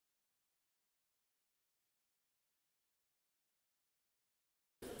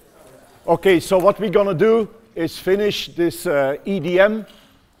Okay, so what we're gonna do is finish this EDM,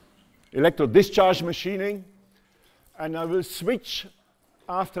 electro discharge machining, and I will switch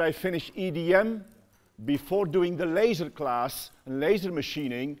after I finish EDM. Before doing the laser class and laser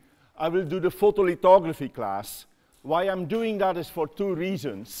machining, I will do the photolithography class. Why I'm doing that is for two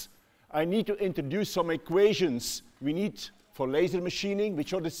reasons. I need to introduce some equations we need for laser machining,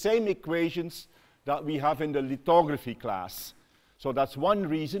 which are the same equations that we have in the lithography class. So that's one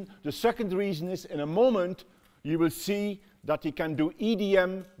reason. The second reason is, in a moment, you will see that you can do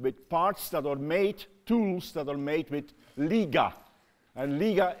EDM with parts that are made, tools that are made with LIGA. And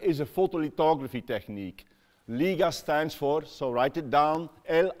LIGA is a photolithography technique. LIGA stands for, so write it down,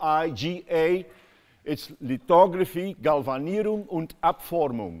 L-I-G-A. It's Lithography, Galvanierung und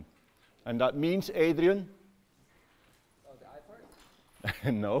Abformung. And that means, Adrian? Oh, the I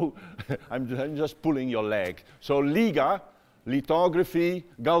part? No, I'm just pulling your leg. So LIGA, lithography,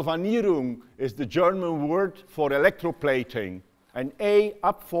 Galvanierung is the German word for electroplating. And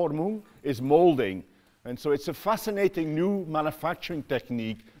Abformung is molding. And so it's a fascinating new manufacturing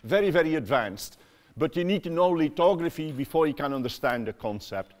technique, very, very advanced. But you need to know lithography before you can understand the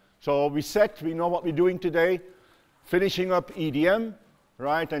concept. So we said we know what we're doing today, finishing up EDM,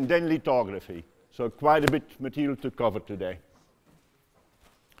 right, and then lithography. So quite a bit material to cover today.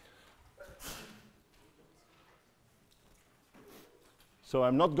 So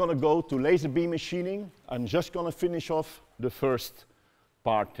I'm not going to go to laser beam machining. I'm just going to finish off the first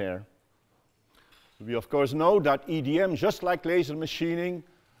part there. We of course know that EDM, just like laser machining,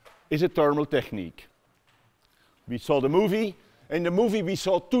 is a thermal technique. We saw the movie. In the movie we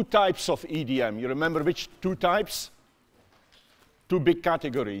saw two types of EDM. You remember which two types? Two big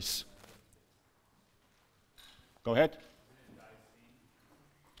categories. Go ahead.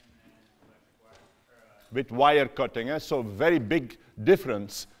 With wire cutting, so very big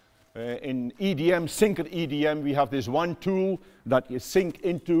difference. In EDM, sinker EDM, we have this one tool that you sink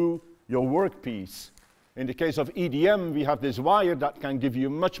into your workpiece. In the case of EDM, we have this wire that can give you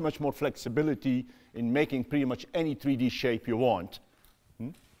much, much more flexibility in making pretty much any 3D shape you want.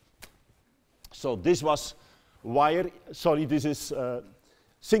 So this was wire, sorry, this is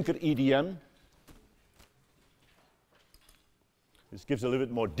sinker EDM. This gives a little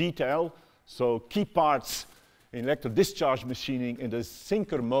bit more detail. So key parts in electro discharge machining in the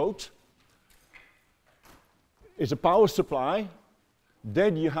sinker mode is a power supply.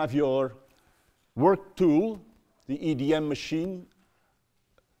 Then you have your work tool. The EDM machine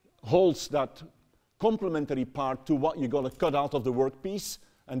holds that complementary part to what you're going to cut out of the workpiece.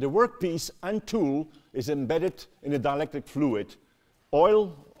 And the workpiece and tool is embedded in a dielectric fluid.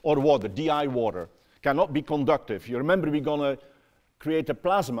 Oil or water, DI water. Cannot be conductive. You remember we're going to create a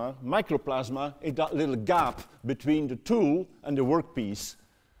plasma, microplasma, in that little gap between the tool and the workpiece.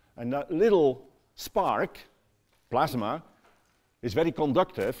 And that little spark, plasma, is very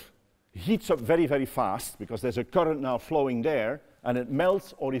conductive, heats up very, very fast because there's a current now flowing there, and it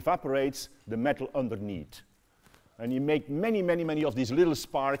melts or evaporates the metal underneath. And you make many, many, many of these little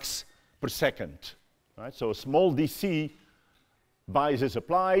sparks per second. Right? So a small DC bias is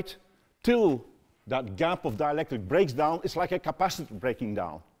applied till that gap of dielectric breaks down. It's like a capacitor breaking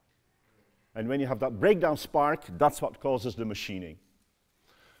down. And when you have that breakdown spark, that's what causes the machining.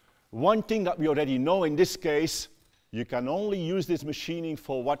 One thing that we already know in this case, you can only use this machining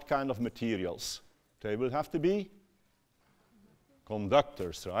for what kind of materials? They will have to be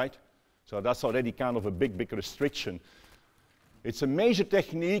conductors, right? So that's already kind of a big, big restriction. It's a major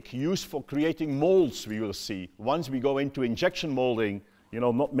technique used for creating molds, we will see. Once we go into injection molding, you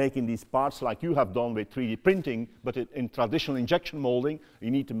know, not making these parts like you have done with 3D printing, but in traditional injection molding,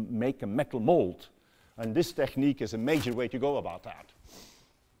 you need to make a metal mold. And this technique is a major way to go about that.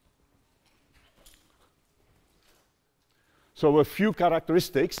 So a few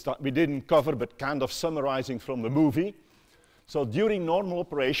characteristics that we didn't cover, but kind of summarizing from the movie. So during normal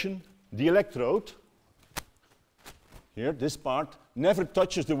operation, the electrode, here, this part, never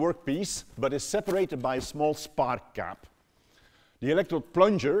touches the workpiece, but is separated by a small spark gap. The electrode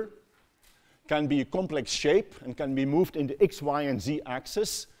plunger can be a complex shape and can be moved in the X, Y, and Z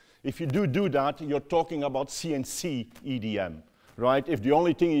axis. If you do that, you're talking about CNC EDM, right? If the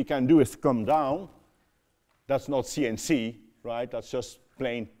only thing you can do is come down, that's not CNC, right? That's just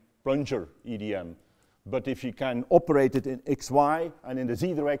plain plunger EDM. But if you can operate it in X, Y, and in the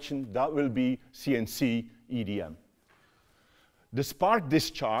Z direction, that will be CNC EDM. The spark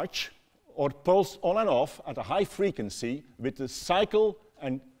discharge, or pulse on and off at a high frequency with the cycle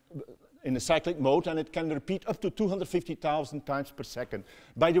and in the cyclic mode, and it can repeat up to 250,000 times per second.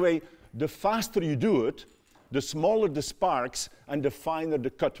 By the way, the faster you do it, the smaller the sparks and the finer the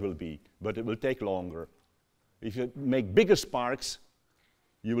cut will be. but it will take longer. If you make bigger sparks,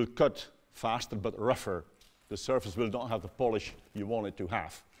 you will cut faster but rougher. The surface will not have the polish you want it to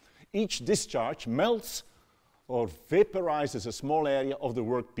have. Each discharge melts or vaporizes a small area of the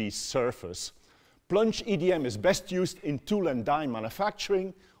workpiece surface. Plunge EDM is best used in tool and die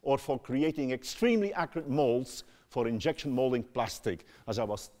manufacturing or for creating extremely accurate molds for injection molding plastic, as I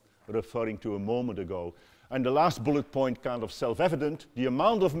was referring to a moment ago. And the last bullet point, kind of self-evident, the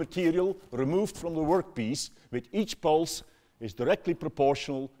amount of material removed from the workpiece with each pulse is directly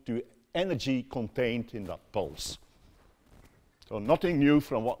proportional to energy contained in that pulse. So nothing new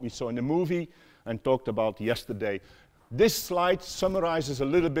from what we saw in the movie and talked about yesterday. This slide summarizes a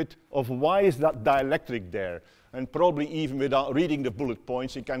little bit of why is that dielectric there. And probably even without reading the bullet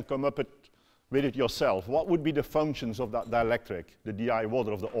points, you can come up with it yourself. What would be the functions of that dielectric, the di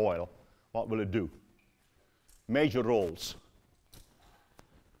water of the oil? What will it do? Major roles.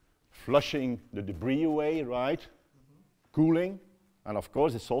 Flushing the debris away, right? Cooling. And of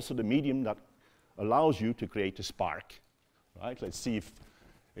course, it's also the medium that allows you to create a spark. Right? Let's see if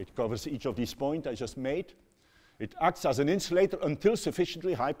it covers each of these points I just made. It acts as an insulator until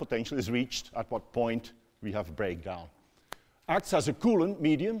sufficiently high potential is reached, at what point we have breakdown. Acts as a coolant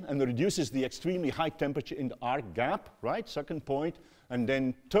medium and reduces the extremely high temperature in the arc gap, right? Second point. And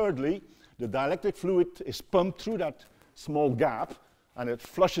then thirdly, the dielectric fluid is pumped through that small gap and it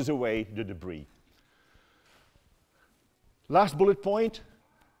flushes away the debris. Last bullet point,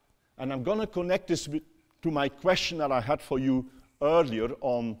 and I'm going to connect this to my question that I had for you earlier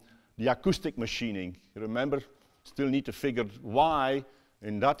on the acoustic machining. You remember, still need to figure why,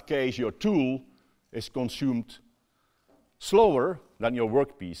 in that case, your tool is consumed slower than your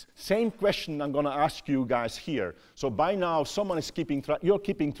workpiece. Same question I'm going to ask you guys here. So by now, someone is keeping track. You're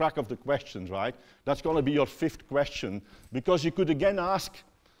keeping track of the questions, right? That's going to be your fifth question, because you could again ask,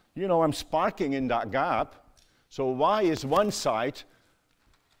 you know, I'm sparking in that gap, so why is one side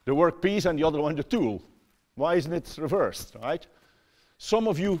the workpiece and the other one the tool? Why isn't it reversed, right? Some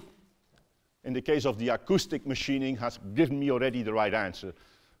of you, in the case of the acoustic machining, has given me already the right answer.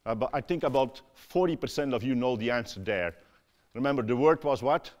 But I think about 40% of you know the answer there. Remember, the word was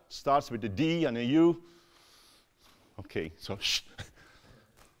what? Starts with a D and a U. Okay, so shh.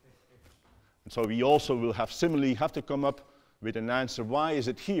 And so we also will have similarly have to come up with an answer. Why is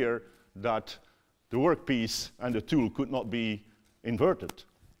it here that the workpiece and the tool could not be inverted?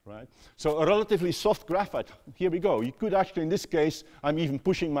 Right? So a relatively soft graphite, here we go. You could actually, in this case, I'm even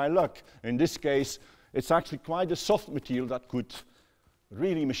pushing my luck. In this case, it's actually quite a soft material that could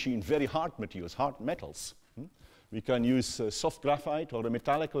really machine very hard materials, hard metals. We can use soft graphite or a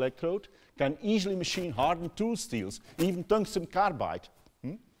metallic electrode, can easily machine hardened tool steels, even tungsten carbide.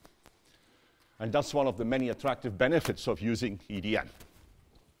 And that's one of the many attractive benefits of using EDM.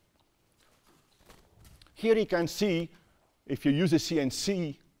 Here you can see, if you use a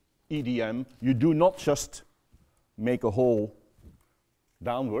CNC EDM, you do not just make a hole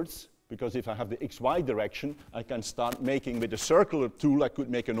downwards, because if I have the XY direction, I can start making with a circular tool, I could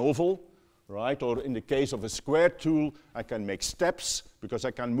make an oval, right? Or in the case of a square tool, I can make steps, because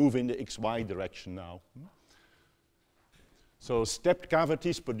I can move in the XY direction now. So stepped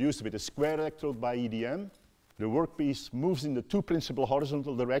cavities produced with a square electrode by EDM. The workpiece moves in the two principal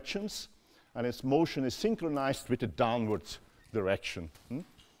horizontal directions, and its motion is synchronized with the downward direction.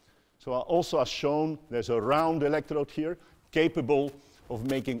 So also as shown, there's a round electrode here capable of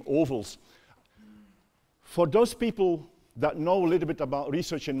making ovals. For those people that know a little bit about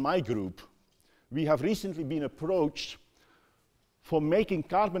research in my group, we have recently been approached for making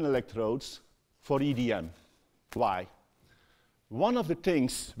carbon electrodes for EDM. Why? One of the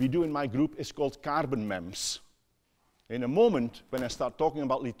things we do in my group is called carbon MEMS. In a moment, when I start talking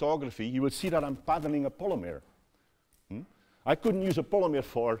about lithography, you will see that I'm patterning a polymer. I couldn't use a polymer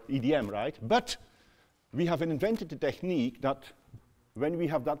for EDM, right? But we have invented a technique that when we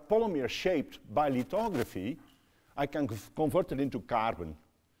have that polymer shaped by lithography, I can convert it into carbon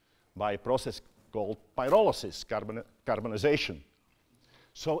by a process called pyrolysis, carbonization.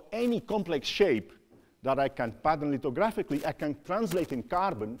 So any complex shape that I can pattern lithographically, I can translate in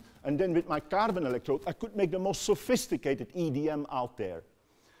carbon, and then with my carbon electrode, I could make the most sophisticated EDM out there.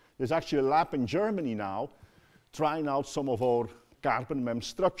 There's actually a lab in Germany now trying out some of our carbon MEMS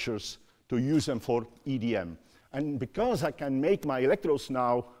structures to use them for EDM. And because I can make my electrodes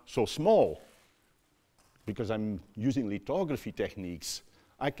now so small, because I'm using lithography techniques,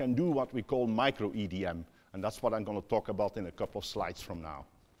 I can do what we call micro EDM, and that's what I'm going to talk about in a couple of slides from now.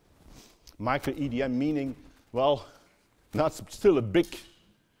 Micro EDM meaning, well, that's still a big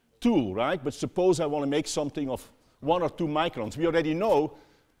tool, right? But suppose I want to make something of 1 or 2 microns. We already know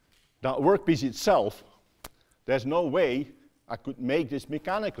that workpiece itself, there's no way I could make this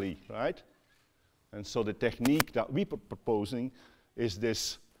mechanically, right? And so the technique that we're proposing is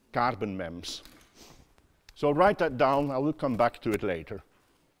this carbon MEMS. So write that down, I will come back to it later.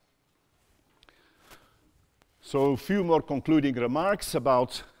 So a few more concluding remarks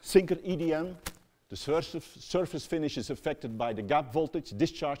about sinker EDM. The surface finish is affected by the gap voltage,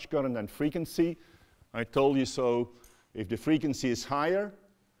 discharge current, and frequency. I told you so, if the frequency is higher,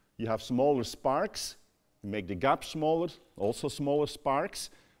 you have smaller sparks, you make the gap smaller, also smaller sparks,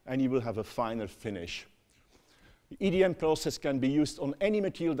 and you will have a finer finish. The EDM process can be used on any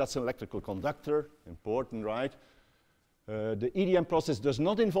material that's an electrical conductor, important, right? The EDM process does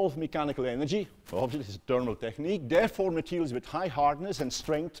not involve mechanical energy, obviously it's a thermal technique, therefore materials with high hardness and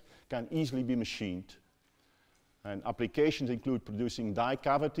strength can easily be machined. And applications include producing die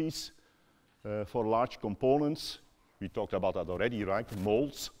cavities for large components, we talked about that already, right?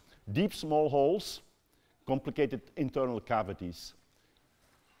 Molds, deep small holes, complicated internal cavities.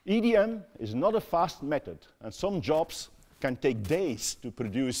 EDM is not a fast method, and some jobs can take days to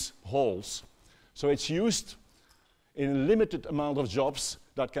produce holes. So it's used in a limited amount of jobs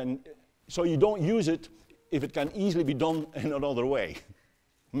that can, so you don't use it if it can easily be done in another way.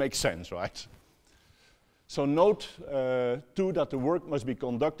 Makes sense, right? So note too that the work must be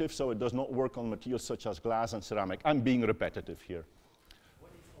conductive, so it does not work on materials such as glass and ceramic. I'm being repetitive here.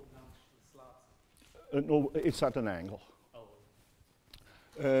 What is all slabs? No, it's at an angle.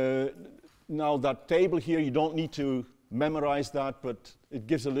 Oh. Now that table here, you don't need to memorize that, but it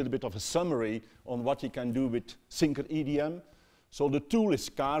gives a little bit of a summary on what you can do with sinker EDM. So the tool is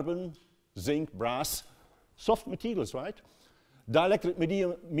carbon, zinc, brass, soft materials, right? Dielectric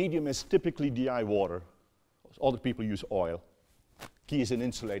medium is typically DI water. Other people use oil. Key is an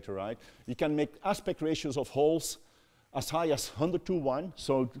insulator, right? You can make aspect ratios of holes as high as 100:1,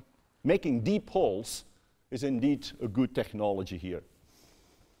 so making deep holes is indeed a good technology here.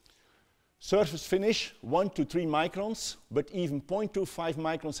 Surface finish, 1 to 3 microns, but even 0.25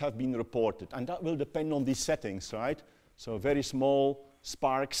 microns have been reported, and that will depend on these settings, right? So very small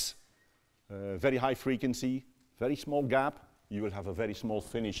sparks, very high frequency, very small gap, you will have a very small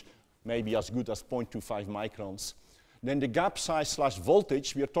finish, maybe as good as 0.25 microns. Then the gap size slash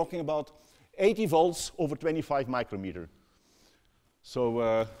voltage, we are talking about 80 volts over 25 micrometer.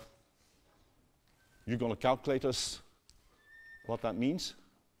 So you're going to calculate us what that means?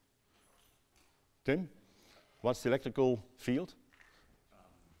 Tim, what's the electrical field?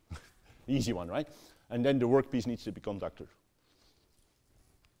 Easy one, right? And then the workpiece needs to be conductor.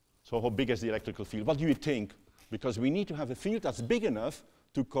 So how big is the electrical field? What do you think? Because we need to have a field that's big enough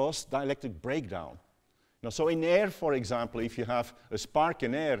to cause dielectric breakdown. Now, so in air, for example, if you have a spark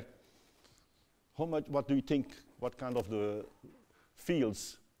in air, how much, what do you think, what kind of the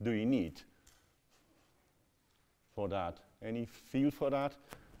fields do you need for that? Any field for that?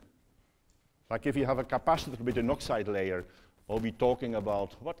 Like if you have a capacitor with an oxide layer, are we talking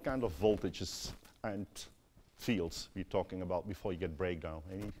about what kind of voltages and fields we're talking about before you get breakdown?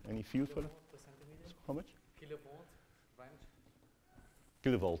 Any field for that? How much? Kilovolt range.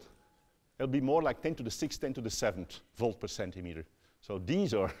 Kilovolt. It'll be more like 10 to the 6th, 10 to the 7th volt per centimeter. So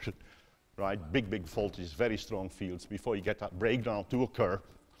these are, right, big voltages, very strong fields before you get that breakdown to occur.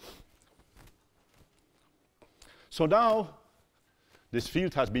 So now this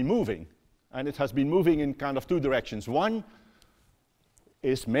field has been moving, and it has been moving in kind of two directions. One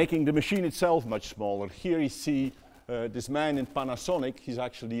is making the machine itself much smaller. Here you see this man in Panasonic, he's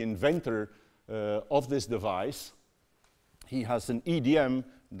actually the inventor of this device. He has an EDM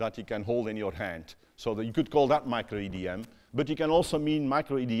that you can hold in your hand. So that you could call that micro EDM, but you can also mean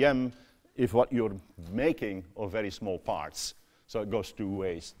micro EDM if what you're making are very small parts. So it goes two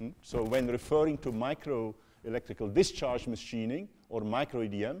ways. So when referring to micro electrical discharge machining or micro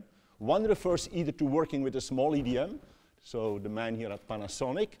EDM, one refers either to working with a small EDM, so the man here at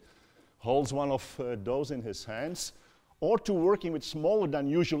Panasonic holds one of those in his hands, or to working with smaller than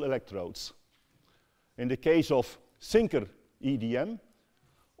usual electrodes. In the case of sinker EDM,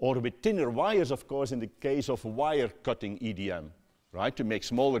 or with thinner wires, of course, in the case of wire cutting EDM, right? To make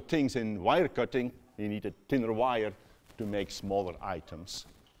smaller things in wire cutting, you need a thinner wire to make smaller items.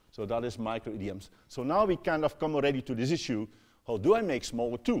 So that is micro EDMs. So now we kind of come already to this issue, how do I make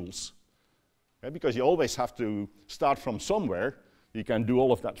smaller tools? Yeah, because you always have to start from somewhere. You can do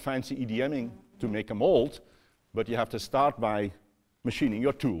all of that fancy EDMing to make a mold, but you have to start by machining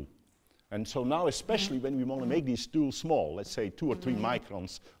your tool. And so now, especially when we want to make these tools small, let's say 2 or 3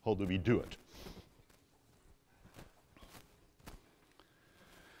 microns, how do we do it?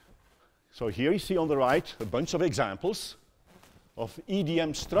 So here you see on the right a bunch of examples of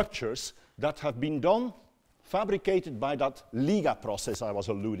EDM structures that have been done, fabricated by that LIGA process I was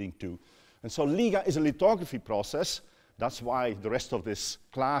alluding to. And so LIGA is a lithography process. That's why the rest of this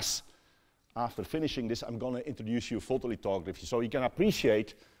class, after finishing this, I'm going to introduce you photolithography so you can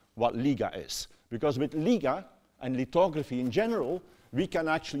appreciate what LIGA is. Because with LIGA and lithography in general, we can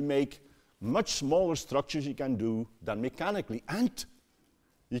actually make much smaller structures you can do than mechanically, and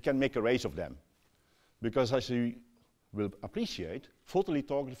you can make arrays of them. Because as you will appreciate,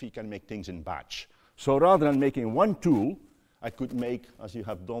 photolithography can make things in batch. So rather than making one tool, I could make, as you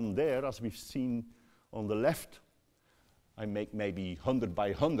have done there, as we've seen on the left, I make maybe 100 by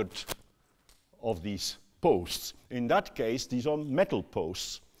 100 of these posts. In that case, these are metal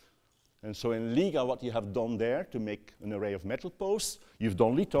posts. And so in LIGA, what you have done there to make an array of metal posts, you've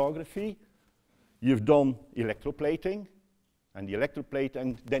done lithography, you've done electroplating, and the electroplate,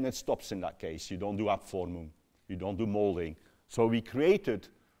 and then it stops in that case. You don't do abforming, you don't do molding. So we created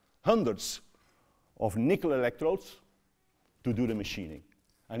hundreds of nickel electrodes to do the machining.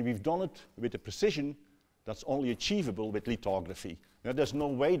 And we've done it with a precision that's only achievable with lithography. Now, there's no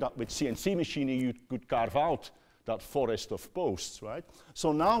way that with CNC machining you could carve out that forest of posts, right?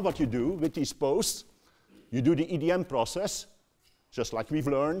 So now what you do with these posts, you do the EDM process, just like we've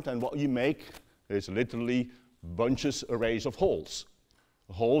learned, and what you make is literally bunches, arrays of holes.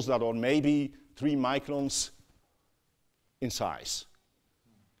 Holes that are maybe 3 microns in size.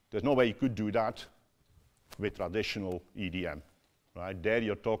 There's no way you could do that with traditional EDM, right? There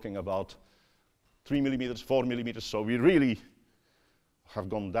you're talking about 3 millimeters, 4 millimeters, so we really have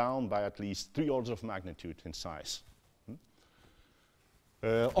gone down by at least 3 orders of magnitude in size.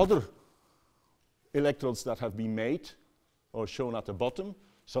 Other electrodes that have been made are shown at the bottom.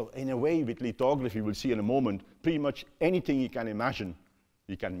 So in a way, with lithography, we'll see in a moment, pretty much anything you can imagine,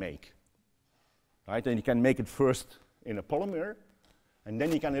 you can make. Right? And you can make it first in a polymer, and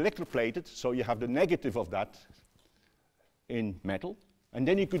then you can electroplate it, so you have the negative of that in metal. And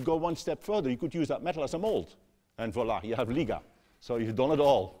then you could go one step further. You could use that metal as a mold. And voila, you have LIGA. So you've done it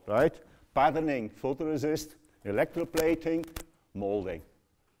all, right? Patterning, photoresist, electroplating, molding.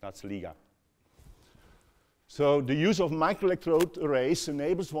 That's LIGA. So the use of microelectrode arrays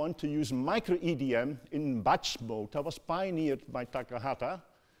enables one to use micro-EDM in batch mode. That was pioneered by Takahata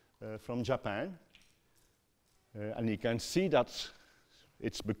from Japan. And you can see that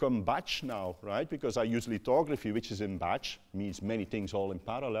it's become batch now, right? Because I use lithography, which is in batch, means many things all in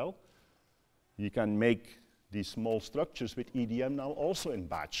parallel. You can make these small structures with EDM now also in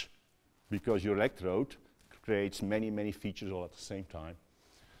batch, because your electrode creates many, many features all at the same time.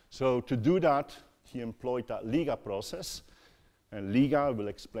 So to do that, he employed that LIGA process, and LIGA I will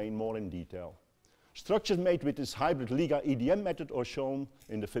explain more in detail. Structures made with this hybrid LIGA EDM method are shown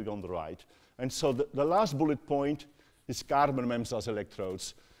in the figure on the right. And so the last bullet point is carbon MEMS as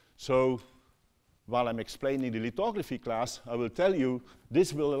electrodes. So while I'm explaining the lithography class, I will tell you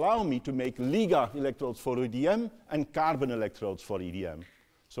this will allow me to make LIGA electrodes for EDM and carbon electrodes for EDM.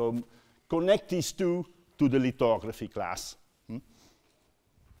 So connect these two to the lithography class.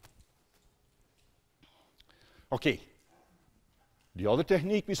 Okay, the other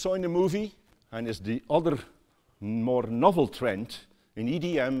technique we saw in the movie, and is the other more novel trend in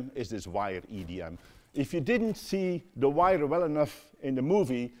EDM, is this wire EDM. If you didn't see the wire well enough in the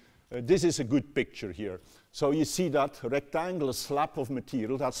movie, this is a good picture here. So you see that rectangular slab of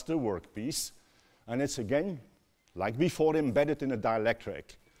material, that's the workpiece, and it's again, like before, embedded in a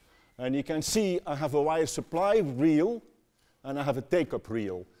dielectric. And you can see I have a wire supply reel, and I have a take-up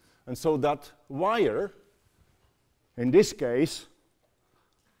reel. And so that wire, in this case,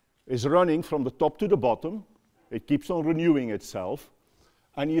 is running from the top to the bottom. It keeps on renewing itself.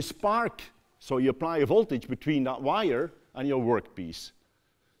 And you spark, so you apply a voltage between that wire and your workpiece.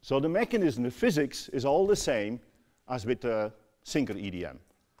 So the mechanism, the physics, is all the same as with the sinker EDM.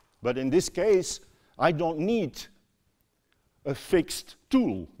 But in this case, I don't need a fixed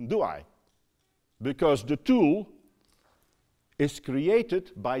tool, do I? Because the tool is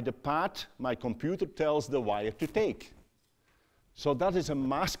created by the path my computer tells the wire to take. So that is a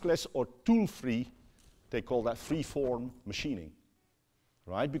maskless or tool-free, they call that free-form machining,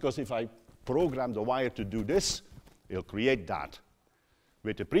 right? Because if I program the wire to do this, it'll create that.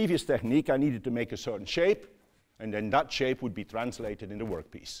 With the previous technique, I needed to make a certain shape, and then that shape would be translated in the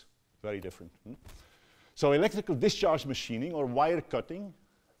workpiece. Very different. So electrical discharge machining, or wire cutting,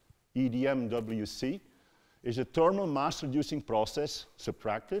 EDMWC, is a thermal mass-reducing process,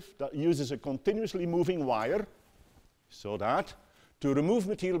 subtractive, that uses a continuously moving wire, so that to remove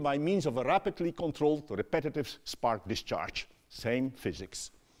material by means of a rapidly controlled repetitive spark discharge. Same physics.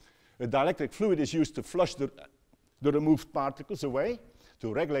 A dielectric fluid is used to flush the the removed particles away,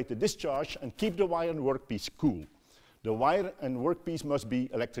 to regulate the discharge, and keep the wire and workpiece cool. The wire and workpiece must be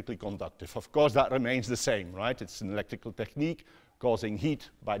electrically conductive. Of course, that remains the same, right? It's an electrical technique causing heat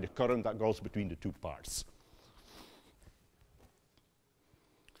by the current that goes between the two parts.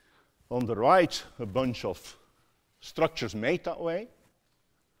 On the right, a bunch of structures made that way.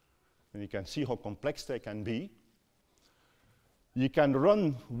 And you can see how complex they can be. You can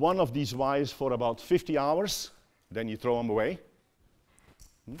run one of these wires for about 50 hours, then you throw them away.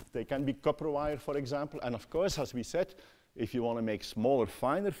 They can be copper wire, for example. And of course, as we said, if you want to make smaller,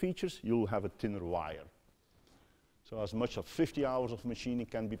 finer features, you'll have a thinner wire. So as much as 50 hours of machining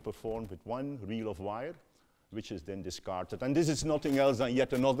can be performed with one reel of wire, which is then discarded. And this is nothing else than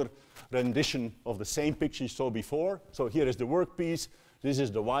yet another rendition of the same picture you saw before. So here is the workpiece. This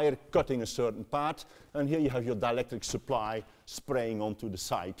is the wire cutting a certain path. And here you have your dielectric supply spraying onto the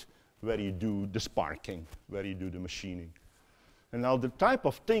site where you do the sparking, where you do the machining. And now the type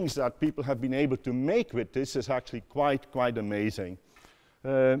of things that people have been able to make with this is actually quite amazing.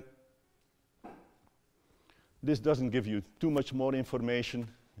 This doesn't give you too much more information.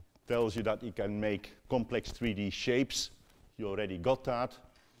 It tells you that you can make complex 3D shapes. You already got that.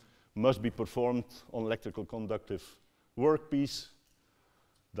 Must be performed on electrical conductive workpiece.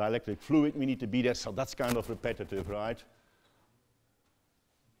 Dielectric fluid, we need to be there, so that's kind of repetitive, right?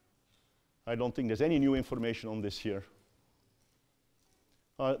 I don't think there's any new information on this here.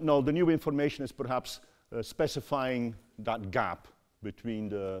 No, the new information is perhaps specifying that gap between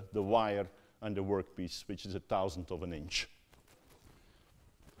the wire and the workpiece, which is 1/1000 of an inch.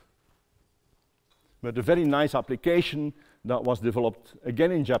 But a very nice application that was developed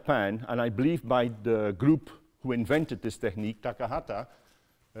again in Japan, and I believe by the group who invented this technique, Takahata,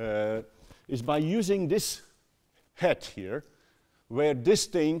 is by using this head here, where this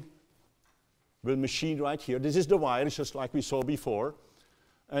thing will machine right here. This is the wire, just like we saw before.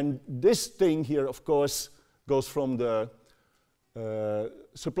 And this thing here, of course, goes from the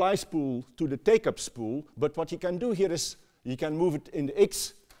supply spool to the take-up spool. But what you can do here is you can move it in the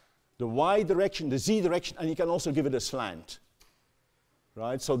X, the Y direction, the Z direction, and you can also give it a slant.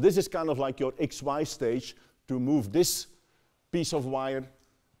 Right? So this is kind of like your XY stage to move this piece of wire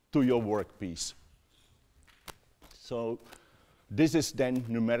to your workpiece. So this is then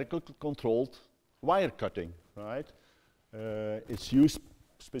numerically controlled wire cutting, right? It's used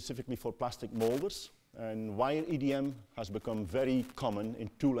specifically for plastic molders, and wire EDM has become very common in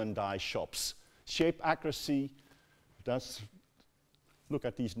tool and die shops. Shape accuracy, look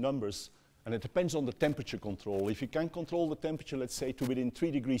at these numbers, and it depends on the temperature control. If you can control the temperature, let's say, to within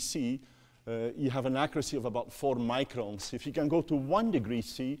 3 degrees C, you have an accuracy of about 4 microns. If you can go to 1 degree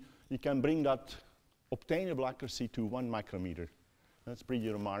C, you can bring that obtainable accuracy to 1 micrometer. That's pretty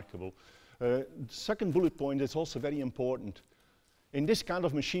remarkable. The second bullet point is also very important. In this kind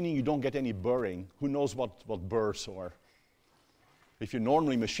of machining, you don't get any burring. Who knows what burrs are? If you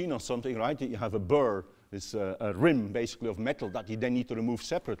normally machine on something, right, you have a burr. It's a rim, basically, of metal that you then need to remove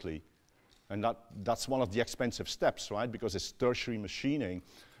separately. And that's one of the expensive steps, right, because it's tertiary machining.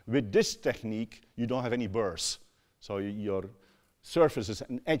 With this technique, you don't have any burrs. So your surfaces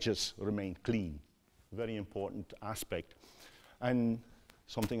and edges remain clean. Very important aspect. And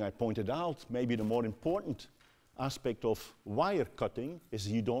something I pointed out, maybe the more important aspect of wire cutting is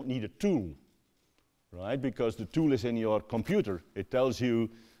you don't need a tool, right? Because the tool is in your computer. It tells you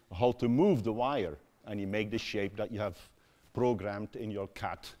how to move the wire, and you make the shape that you have programmed in your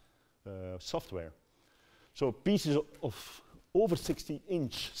CAD software. So pieces of over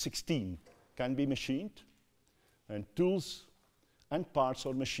 16 can be machined, and tools and parts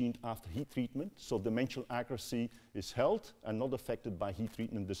are machined after heat treatment, so dimensional accuracy is held and not affected by heat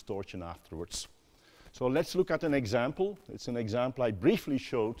treatment distortion afterwards. So let's look at an example. It's an example I briefly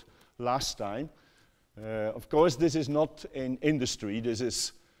showed last time. Of course, this is not in industry. This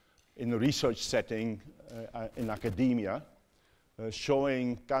is in a research setting in academia,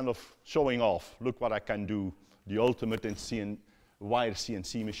 showing off. Look what I can do. The ultimate in wire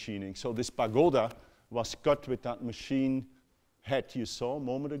CNC machining. So this pagoda was cut with that machine head you saw a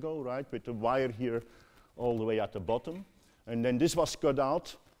moment ago, right? With the wire here all the way at the bottom. And then this was cut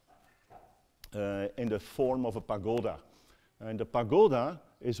out in the form of a pagoda. And the pagoda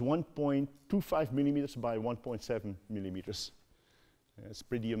is 1.25 millimeters by 1.7 millimeters. It's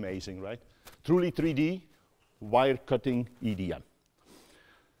pretty amazing, right? Truly 3D wire cutting EDM.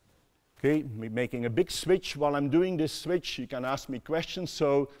 Okay, making a big switch. While I'm doing this switch, you can ask me questions.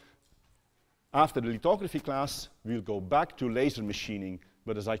 So after the lithography class, we'll go back to laser machining.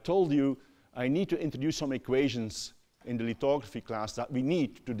 But as I told you, I need to introduce some equations in the lithography class that we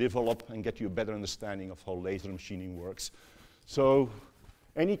need to develop and get you a better understanding of how laser machining works. So,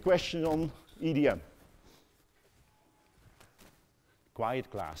 any question on EDM? Quiet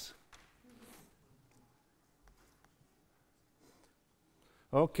class.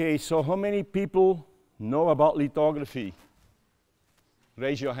 Okay, so how many people know about lithography?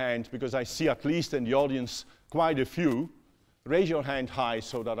 Raise your hand, because I see at least in the audience quite a few. Raise your hand high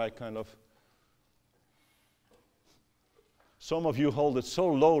so that I kind of... Some of you hold it so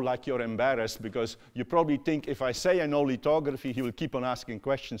low like you're embarrassed, because you probably think if I say I know lithography, he will keep on asking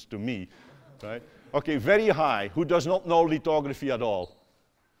questions to me, right? Okay, very high. Who does not know lithography at all?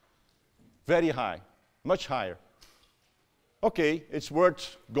 Very high, much higher. Okay, it's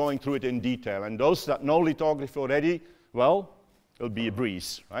worth going through it in detail. And those that know lithography already, well, it'll be a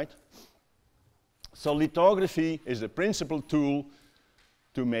breeze, right? So lithography is the principal tool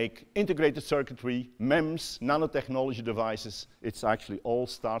to make integrated circuitry, MEMS, nanotechnology devices. It's actually all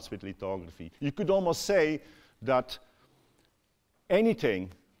starts with lithography. You could almost say that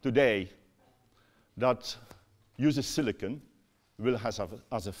anything today that uses silicon will have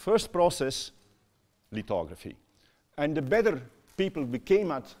as a first process lithography. And the better people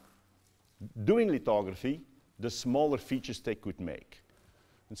became at doing lithography, the smaller features they could make.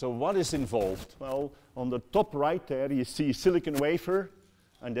 And so what is involved? Well, on the top right there, you see silicon wafer,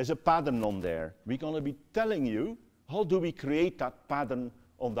 and there's a pattern on there. We're going to be telling you, how do we create that pattern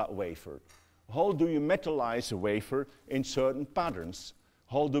on that wafer? How do you metallize a wafer in certain patterns?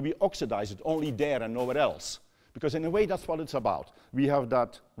 How do we oxidize it only there and nowhere else? Because in a way, that's what it's about. We have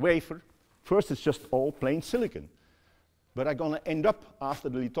that wafer. First, it's just all plain silicon. But I'm going to end up, after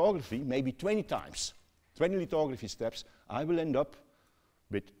the lithography, maybe 20 times, 20 lithography steps, I will end up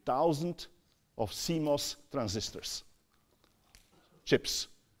with thousands of CMOS transistors. Chips.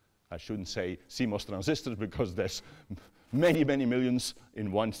 I shouldn't say CMOS transistors because there's many, many millions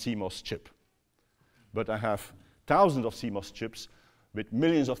in one CMOS chip. But I have thousands of CMOS chips with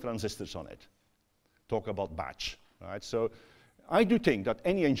millions of transistors on it. Talk about batch, right? So I do think that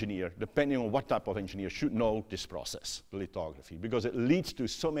any engineer, depending on what type of engineer, should know this process, the lithography, because it leads to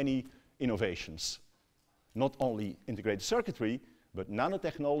so many innovations. Not only integrated circuitry, but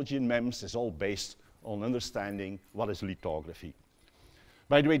nanotechnology and MEMS is all based on understanding what is lithography.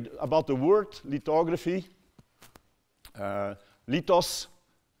 By the way, about the word lithography, lithos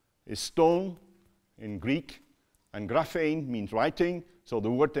is stone in Greek, and graphene means writing, so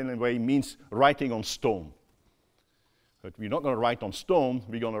the word in a way means writing on stone. But we're not going to write on stone,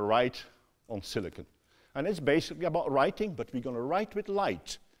 we're going to write on silicon. And it's basically about writing, but we're going to write with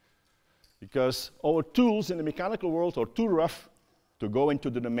light. Because our tools in the mechanical world are too rough to go into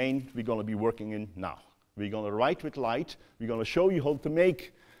the domain we're going to be working in now. We're going to write with light. We're going to show you how to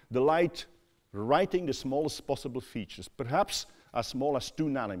make the light writing the smallest possible features, perhaps as small as 2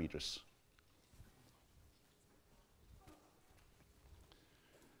 nanometers.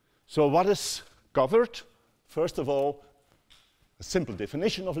 So what is covered? First of all, a simple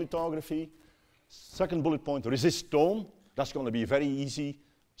definition of lithography. Second bullet point, resist tone. That's going to be a very easy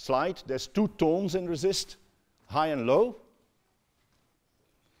slide. There's 2 tones in resist, high and low.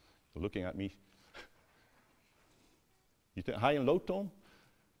 You're looking at me. You think high and low tone?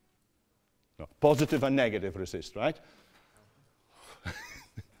 No, positive and negative resist, right?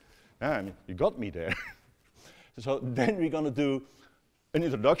 I mean, you got me there. So then we're going to do an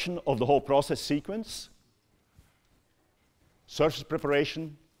introduction of the whole process sequence, surface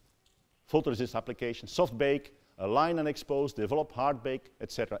preparation, photoresist application, soft bake, align and expose, develop hard bake,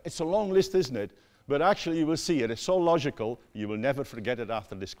 etc. It's a long list, isn't it? But actually you will see it is so logical, you will never forget it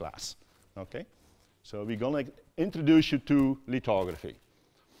after this class. Okay? So we're going to introduce you to lithography.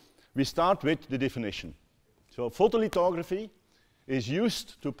 We start with the definition. So photolithography is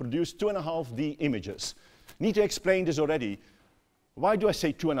used to produce 2.5D images. Need to explain this already. Why do I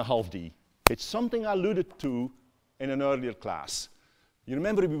say 2.5D? It's something I alluded to in an earlier class. You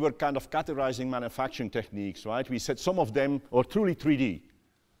remember we were kind of categorizing manufacturing techniques, right? We said some of them are truly 3D.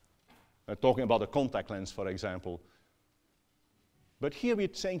 Talking about a contact lens, for example. But here we're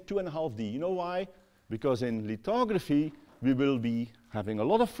saying 2.5D. You know why? Because in lithography, we will be having a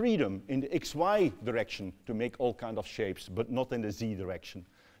lot of freedom in the XY direction to make all kinds of shapes, but not in the Z direction.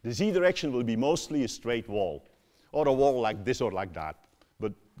 The Z direction will be mostly a straight wall, or a wall like this or like that,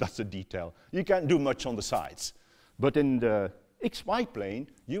 but that's a detail. You can't do much on the sides. But in the XY plane,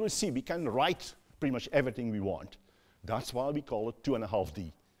 you will see we can write pretty much everything we want. That's why we call it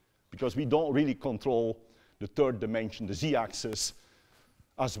 2.5D, because we don't really control the third dimension, the Z-axis,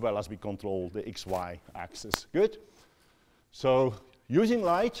 as well as we control the XY axis. Good? So using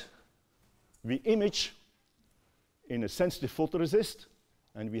light, we image in a sensitive photoresist,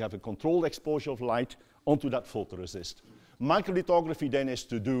 and we have a controlled exposure of light onto that photoresist. Microlithography then is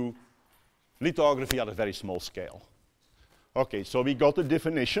to do lithography at a very small scale. Okay, so we got the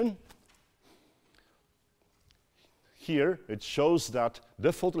definition. Here it shows that the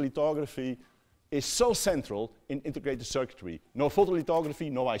photolithography is so central in integrated circuitry. No photolithography,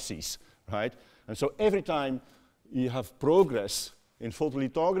 no ICs, right? And so every time you have progress in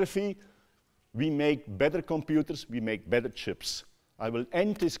photolithography, we make better computers, we make better chips. I will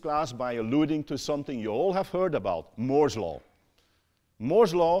end this class by alluding to something you all have heard about, Moore's law.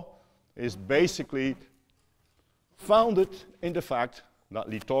 Moore's law is basically founded in the fact that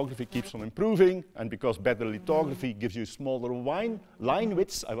lithography keeps on improving, and because better lithography gives you smaller line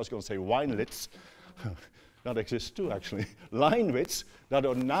widths, I was going to say winelets, that exists too actually, line widths that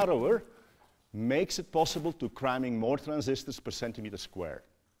are narrower, makes it possible to cramming more transistors per centimeter square.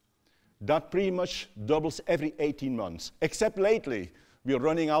 That pretty much doubles every 18 months, except lately we are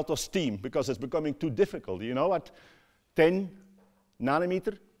running out of steam because it's becoming too difficult. You know, at 10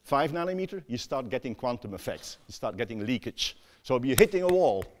 nanometer, 5 nanometer, you start getting quantum effects, you start getting leakage. So we're hitting a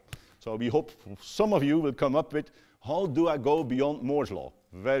wall. So we hope some of you will come up with, how do I go beyond Moore's law?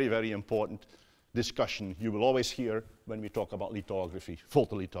 Very, very important discussion you will always hear when we talk about lithography,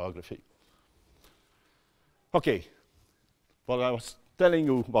 photolithography. Okay, what I was telling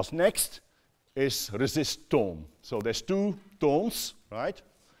you was next is resist tone. So there's two tones, right?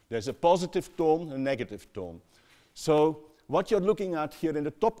 There's a positive tone and a negative tone. So what you're looking at here in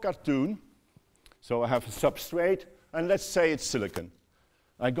the top cartoon, so I have a substrate, and let's say it's silicon.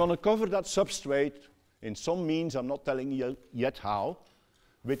 I'm going to cover that substrate in some means, I'm not telling you yet how,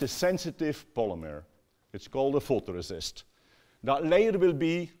 with a sensitive polymer. It's called a photoresist. That layer will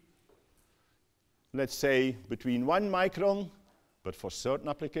be, let's say, between 1 micron, but for certain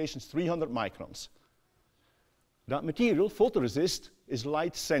applications, 300 microns. That material, photoresist, is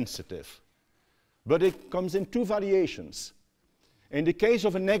light sensitive, but it comes in two variations. In the case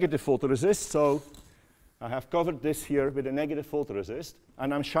of a negative photoresist, so I have covered this here with a negative photoresist,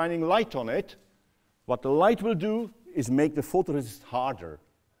 and I'm shining light on it. What the light will do is make the photoresist harder.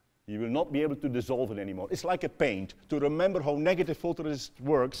 You will not be able to dissolve it anymore. It's like a paint. To remember how negative photoresist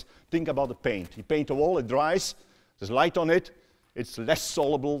works, think about a paint. You paint a wall, it dries, there's light on it, it's less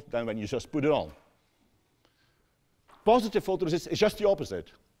soluble than when you just put it on. Positive photoresist is just the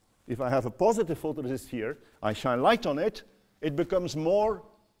opposite. If I have a positive photoresist here, I shine light on it, it becomes more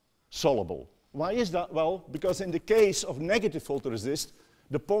soluble. Why is that? Well, because in the case of negative photoresist,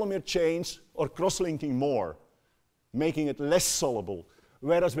 the polymer chains are cross-linking more, making it less soluble.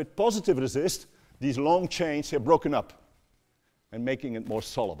 Whereas with positive resist, these long chains are broken up and making it more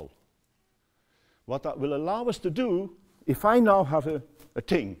soluble. What that will allow us to do, if I now have a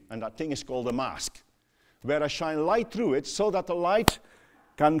thing, and that thing is called a mask, where I shine light through it so that the light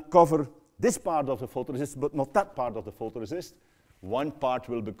can cover this part of the photoresist, but not that part of the photoresist, one part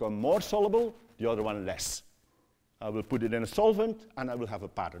will become more soluble, the other one less. I will put it in a solvent, and I will have a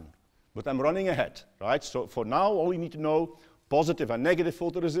pattern. But I'm running ahead, right? So for now, all you need to know, positive and negative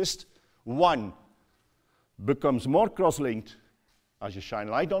photoresist, one becomes more cross-linked as you shine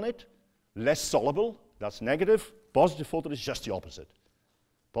light on it, less soluble, that's negative. Positive photoresist is just the opposite.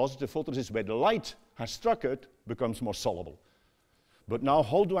 Positive photoresist, where the light has struck it, becomes more soluble. But now,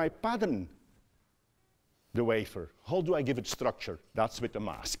 how do I pattern the wafer? How do I give it structure? That's with the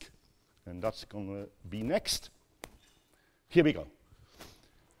mask. And that's going to be next. Here we go.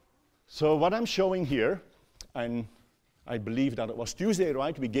 So what I'm showing here, and I believe that it was Tuesday,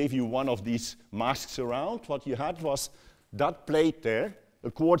 right? We gave you one of these masks around. What you had was that plate there,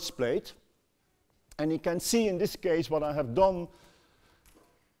 a quartz plate. And you can see in this case what I have done.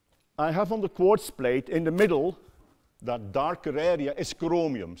 I have on the quartz plate in the middle, that darker area is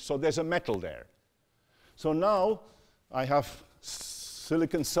chromium. So there's a metal there. So now I have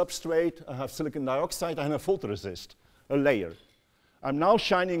silicon substrate, I have silicon dioxide, I have a photoresist, a layer. I'm now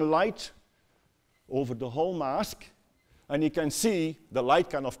shining light over the whole mask, and you can see the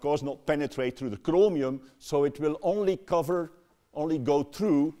light can, of course, not penetrate through the chromium, so it will only go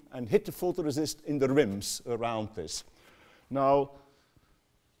through and hit the photoresist in the rims around this. Now,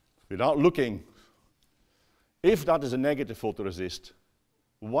 without looking, if that is a negative photoresist,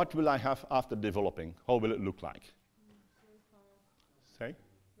 what will I have after developing? How will it look like? Say?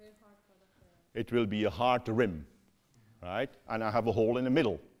 It will be a hard rim, right? And I have a hole in the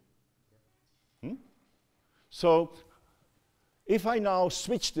middle. So if I now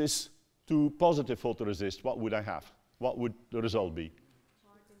switch this to positive photoresist, what would I have? What would the result be?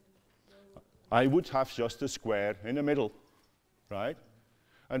 I would have just a square in the middle, right?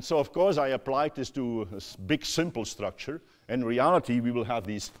 And so, of course, I applied this to a big, simple structure. In reality, we will have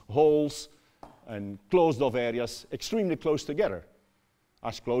these holes and closed-off areas extremely close together.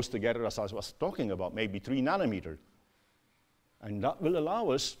 As close together as I was talking about, maybe 3 nanometer. And that will allow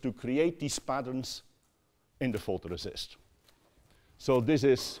us to create these patterns in the photoresist. So this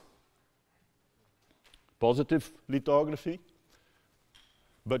is positive lithography.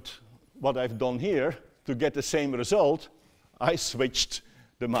 But what I've done here, to get the same result, I switched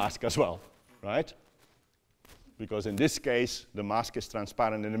the mask as well, right? Because in this case, the mask is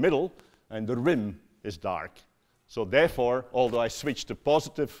transparent in the middle, and the rim is dark. So therefore, although I switched to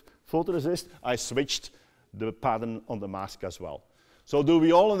positive photoresist, I switched the pattern on the mask as well. So do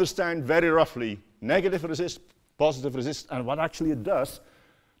we all understand very roughly negative resist, positive resist, and what actually it does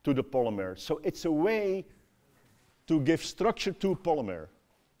to the polymer? So it's a way to give structure to polymer,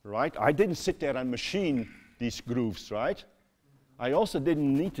 right? I didn't sit there and machine these grooves, right? I also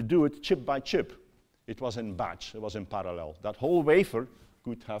didn't need to do it chip by chip. It was in batch, it was in parallel. That whole wafer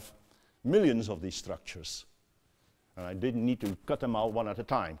could have millions of these structures. And I didn't need to cut them out one at a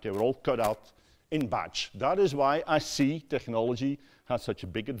time. They were all cut out in batch. That is why I see technology has such a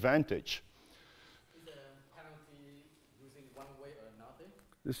big advantage. Is there a penalty using one way or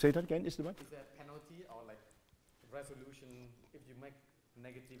another? Say that again, is the what? Is there a penalty or like resolution if you make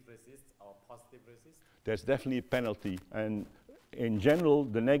negative resist or positive resist? There's definitely a penalty. And in general,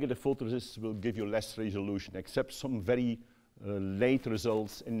 the negative photoresist will give you less resolution, except some very late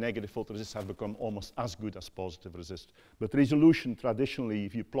results in negative photoresist have become almost as good as positive resist. But resolution, traditionally,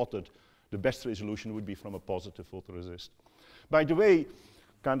 if you plotted, the best resolution would be from a positive photoresist. By the way,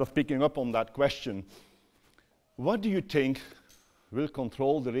 kind of picking up on that question, what do you think will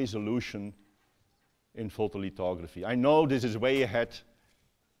control the resolution in photolithography? I know this is way ahead,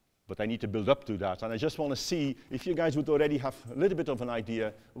 but I need to build up to that. And I just want to see if you guys would already have a little bit of an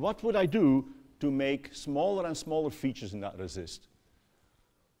idea, what would I do to make smaller and smaller features in that resist?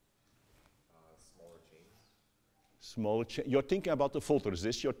 Smaller chains. Smaller you're thinking about the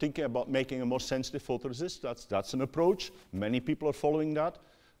photoresist. You're thinking about making a more sensitive photoresist. That's an approach. Many people are following that.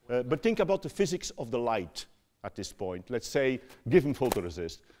 But think about the physics of the light at this point. Let's say, given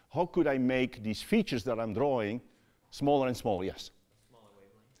photoresist, how could I make these features that I'm drawing smaller and smaller? Yes? Smaller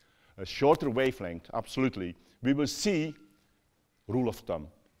wavelength. A shorter wavelength, absolutely. We will see rule of thumb.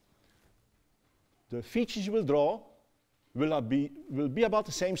 The features you will draw will be about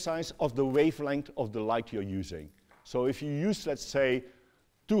the same size of the wavelength of the light you're using. So if you use, let's say,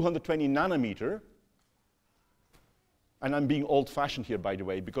 220 nanometer, and I'm being old-fashioned here, by the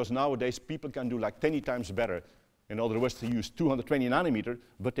way, because nowadays people can do like 10 times better. In other words, they use 220 nanometer,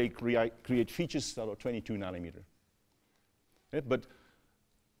 but they create features that are 22 nanometer. Yeah, but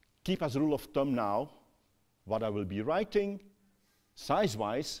keep as a rule of thumb now, what I will be writing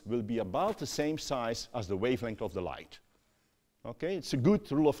size-wise will be about the same size as the wavelength of the light. Okay, it's a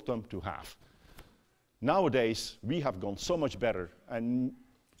good rule of thumb to have. Nowadays, we have gone so much better, and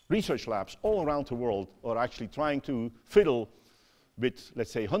research labs all around the world are actually trying to fiddle with,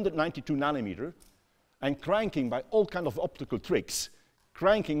 let's say, 192 nanometer, and cranking by all kind of optical tricks,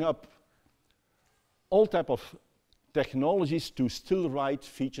 cranking up all type of technologies to still write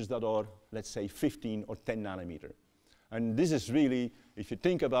features that are, let's say, 15 or 10 nanometer. And this is really, if you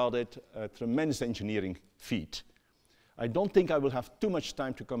think about it, a tremendous engineering feat. I don't think I will have too much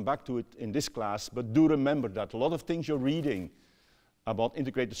time to come back to it in this class, but do remember that a lot of things you're reading about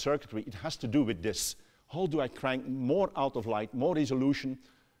integrated circuitry, it has to do with this. How do I crank more out of light, more resolution,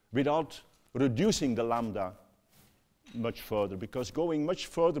 without reducing the lambda much further? Because going much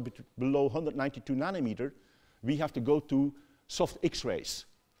further below 192 nanometer, we have to go to soft X-rays.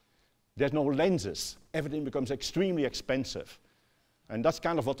 There's no lenses. Everything becomes extremely expensive. And that's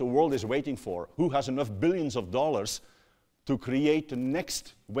kind of what the world is waiting for. Who has enough billions of dollars to create the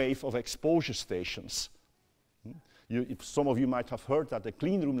next wave of exposure stations? Some of you might have heard that the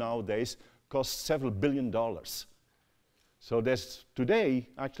clean room nowadays costs several $billion. So there's today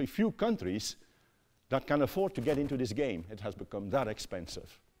actually few countries that can afford to get into this game. It has become that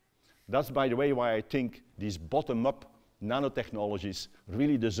expensive. That's, by the way, why I think these bottom-up nanotechnologies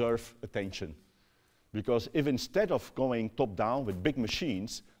really deserve attention. Because if instead of going top-down with big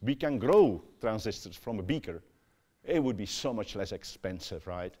machines, we can grow transistors from a beaker, it would be so much less expensive,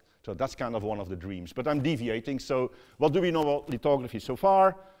 right? So that's kind of one of the dreams. But I'm deviating, so what do we know about lithography so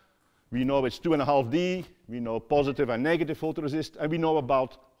far? We know it's 2.5D, we know positive and negative photoresist, and we know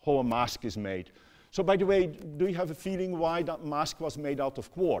about how a mask is made. So by the way, do you have a feeling why that mask was made out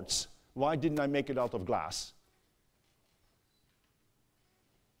of quartz? Why didn't I make it out of glass?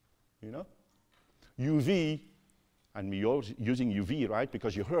 You know? UV and we're using UV, right?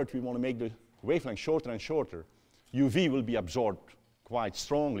 Because you heard we want to make the wavelength shorter and shorter. UV will be absorbed quite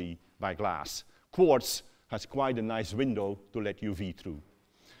strongly by glass. Quartz has quite a nice window to let UV through.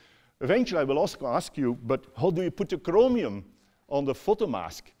 Eventually, I will also ask you, but how do you put the chromium on the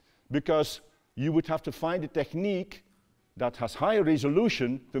photomask? Because you would have to find a technique that has higher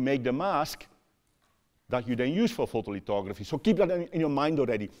resolution to make the mask that you then use for photolithography. So keep that in your mind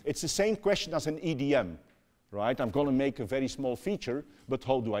already. It's the same question as an EDM, right? I'm going to make a very small feature, but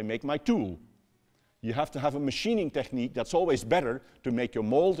how do I make my tool? You have to have a machining technique that's always better to make your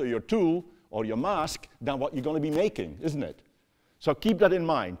mold or your tool or your mask than what you're going to be making, isn't it? So keep that in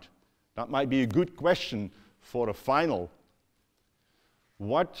mind. That might be a good question for a final.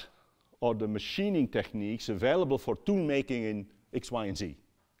 What are the machining techniques available for tool making in X, Y, and Z?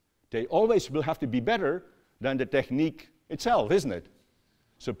 They always will have to be better than the technique itself, isn't it?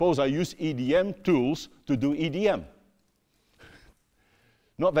 Suppose I use EDM tools to do EDM.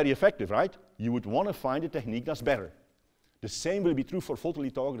 Not very effective, right? You would want to find a technique that's better. The same will be true for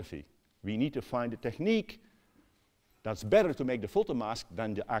photolithography. We need to find a technique that's better to make the photomask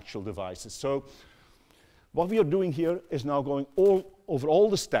than the actual devices. So what we are doing here is now going over all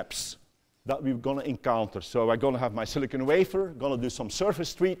the steps that we're going to encounter. So I'm going to have my silicon wafer, going to do some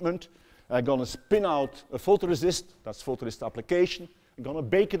surface treatment, I'm going to spin out a photoresist, that's photoresist application, I'm going to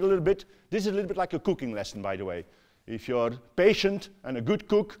bake it a little bit. This is a little bit like a cooking lesson, by the way. If you're patient and a good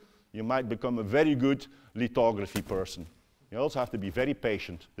cook, you might become a very good lithography person. You also have to be very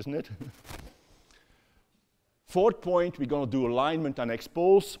patient, isn't it? Fourth point, we're going to do alignment and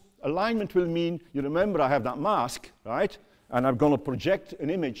expose. Alignment will mean, you remember I have that mask, right? And I'm going to project an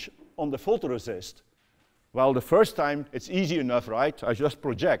image on the photoresist. Well, the first time, it's easy enough, right? I just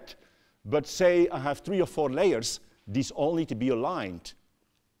project. But say I have 3 or 4 layers, these all need to be aligned,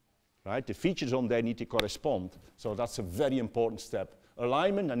 right? The features on there need to correspond. So that's a very important step.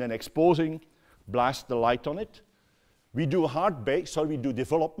 Alignment and then exposing, blast the light on it. We do a hard bake, so we do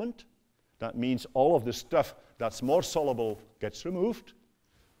development. That means all of the stuff that's more soluble gets removed.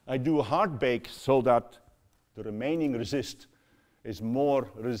 I do a hard bake so that the remaining resist is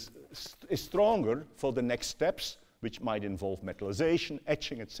stronger for the next steps, which might involve metallization,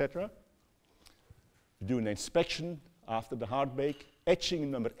 etching, etc. We do an inspection after the hard bake,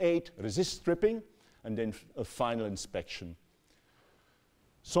 etching number 8, resist stripping, and then a final inspection.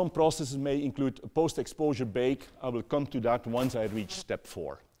 Some processes may include a post-exposure bake. I will come to that once I reach step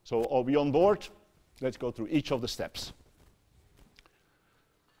 4. So are we on board? Let's go through each of the steps.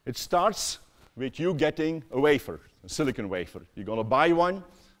 It starts with you getting a wafer, a silicon wafer. You're going to buy one,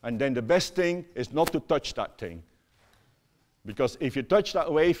 and then the best thing is not to touch that thing. Because if you touch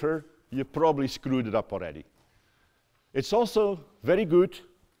that wafer, you probably screwed it up already. It's also very good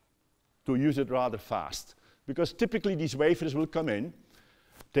to use it rather fast, because typically these wafers will come in.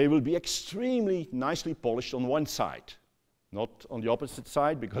 They will be extremely nicely polished on one side, not on the opposite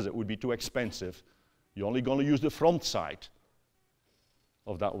side, because it would be too expensive. You're only going to use the front side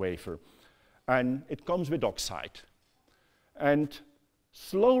of that wafer. And it comes with oxide. And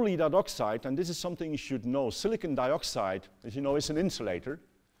slowly that oxide, and this is something you should know, silicon dioxide, as you know, is an insulator.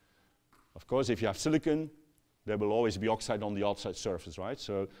 Of course, if you have silicon, there will always be oxide on the outside surface, right?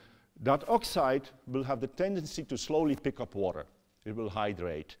 So that oxide will have the tendency to slowly pick up water. It will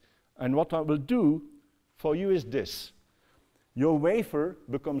hydrate. And what I will do for you is this. Your wafer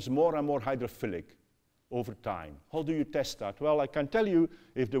becomes more and more hydrophilic over time. How do you test that? Well, I can tell you,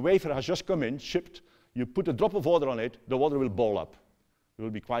 if the wafer has just come in, shipped, you put a drop of water on it, the water will ball up. It will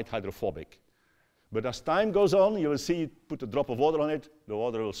be quite hydrophobic. But as time goes on, you will see it put a drop of water on it, the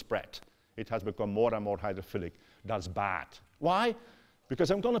water will spread. It has become more and more hydrophilic. That's bad. Why? Because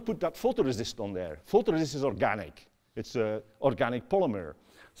I'm going to put that photoresist on there. Photoresist is organic. It's an organic polymer.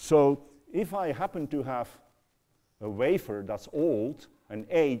 So if I happen to have a wafer that's old and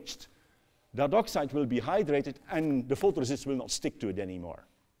aged, that oxide will be hydrated and the photoresist will not stick to it anymore.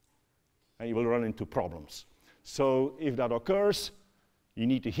 And you will run into problems. So if that occurs, you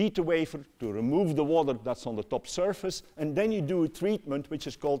need to heat the wafer to remove the water that's on the top surface, and then you do a treatment which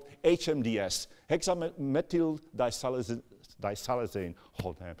is called HMDS, hexamethyl disilazane.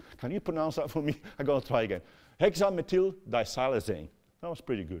 Oh, damn. Can you pronounce that for me? I'm going to try again. Hexamethyl disilazane. That was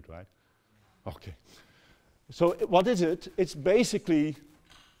pretty good, right? Okay. So what is it? It's basically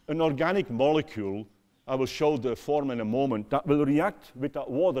an organic molecule. I will show the form in a moment, that will react with that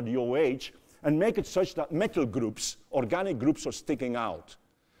water, the OH, and make it such that metal groups, organic groups, are sticking out.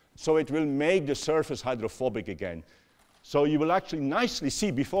 So it will make the surface hydrophobic again. So you will actually nicely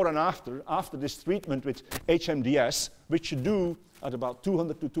see before and after this treatment with HMDS, which you do at about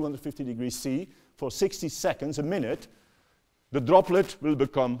 200 to 250 degrees C for 60 seconds, a minute, the droplet will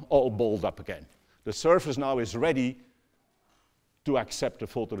become all balled up again. The surface now is ready to accept the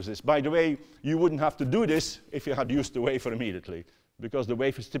photoresist. By the way, you wouldn't have to do this if you had used the wafer immediately, because the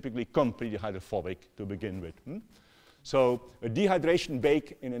wafers typically come pretty hydrophobic to begin with. So a dehydration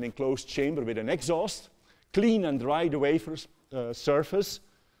bake in an enclosed chamber with an exhaust, clean and dry the wafer's surface,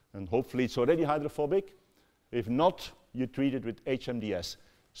 and hopefully it's already hydrophobic. If not, you treat it with HMDS,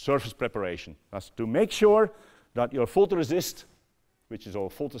 surface preparation. That's to make sure that your photoresist, which is our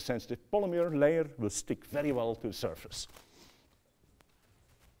photosensitive polymer layer, will stick very well to the surface.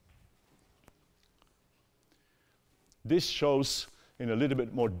 This shows in a little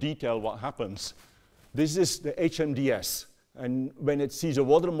bit more detail what happens. This is the HMDS, and when it sees a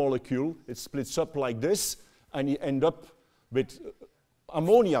water molecule, it splits up like this, and you end up with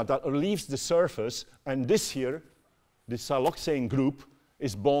ammonia that leaves the surface, and this here, the siloxane group,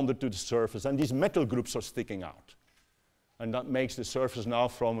 is bonded to the surface, and these metal groups are sticking out. And that makes the surface now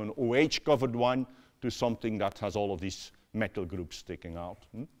from an OH-covered one to something that has all of these metal groups sticking out.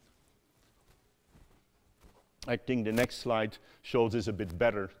 I think the next slide shows this a bit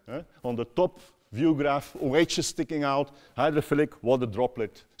better. On the top view graph, OH is sticking out, hydrophilic water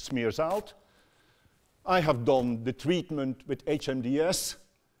droplet smears out. I have done the treatment with HMDS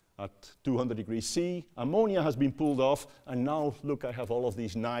at 200 degrees C. Ammonia has been pulled off, and now look, I have all of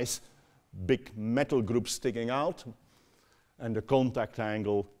these nice big metal groups sticking out, and the contact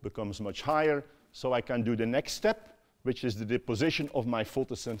angle becomes much higher, so I can do the next step, which is the deposition of my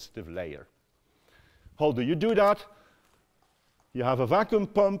photosensitive layer. How do you do that? You have a vacuum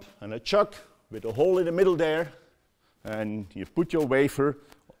pump and a chuck with a hole in the middle there, and you put your wafer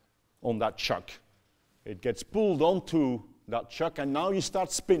on that chuck. It gets pulled onto that chuck, and now you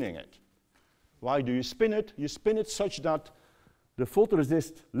start spinning it. Why do you spin it? You spin it such that the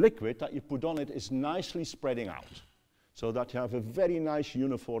photoresist liquid that you put on it is nicely spreading out, so that you have a very nice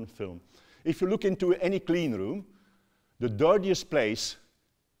uniform film. If you look into any clean room, the dirtiest place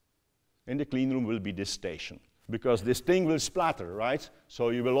in the clean room will be this station, because this thing will splatter, right? So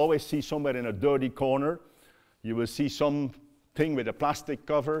you will always see somewhere in a dirty corner, you will see something with a plastic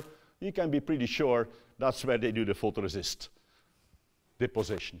cover. You can be pretty sure that's where they do the photoresist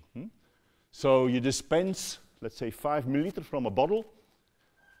deposition. So you dispense, let's say, 5 milliliters from a bottle.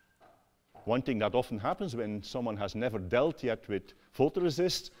 One thing that often happens when someone has never dealt yet with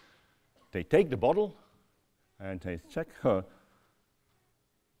photoresist, they take the bottle and they check,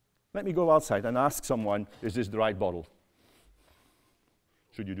 let me go outside and ask someone, is this the right bottle?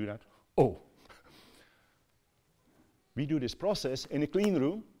 Should you do that? Oh. We do this process in a clean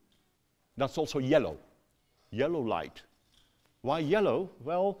room. That's also yellow light. Why yellow?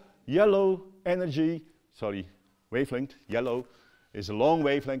 Well, yellow energy, wavelength, yellow is a long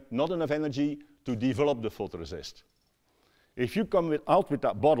wavelength, not enough energy to develop the photoresist. If you come out with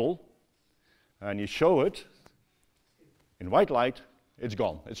that bottle and you show it in white light, it's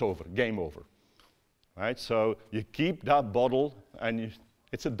gone, it's over, game over. Right? So you keep that bottle, and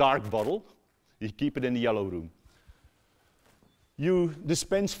it's a dark bottle, you keep it in the yellow room. You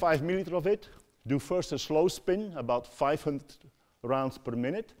dispense 5 milliliters of it, do first a slow spin, about 500 rounds per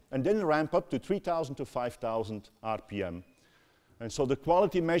minute, and then ramp up to 3,000 to 5,000 RPM. And so the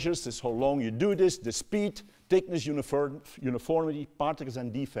quality measures is how long you do this, the speed, thickness, uniformity, particles,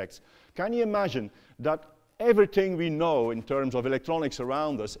 and defects. Can you imagine that everything we know in terms of electronics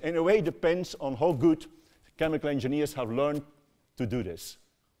around us, in a way, depends on how good chemical engineers have learned to do this?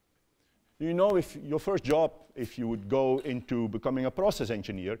 You know, if your first job, if you would go into becoming a process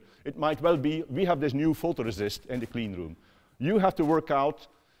engineer, it might well be, we have this new photoresist in the clean room. You have to work out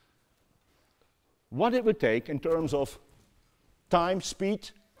what it would take in terms of time,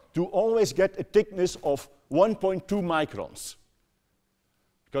 speed, to always get a thickness of 1.2 microns.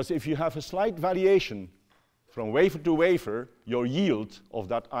 Because if you have a slight variation from wafer to wafer, your yield of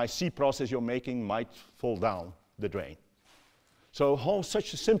that IC process you're making might fall down the drain. So how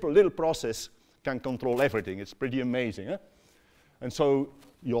such a simple little process can control everything, it's pretty amazing. Eh? And so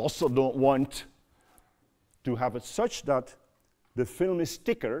you also don't want to have it such that the film is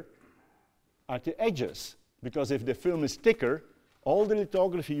thicker at the edges, because if the film is thicker, all the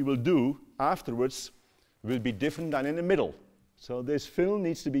lithography you will do afterwards will be different than in the middle. So this film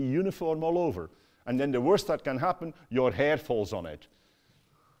needs to be uniform all over. And then the worst that can happen, your hair falls on it,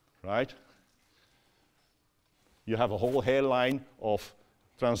 right? You have a whole hairline of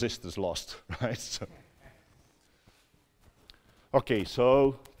transistors lost, right? So okay,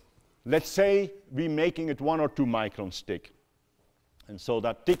 so let's say we're making it 1 or 2 microns thick. And so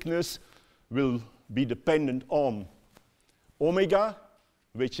that thickness will be dependent on omega,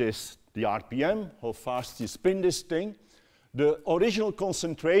 which is the RPM, how fast you spin this thing, the original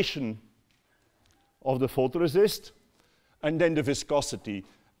concentration of the photoresist, and then the viscosity.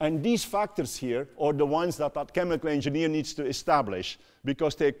 And these factors here are the ones that that chemical engineer needs to establish,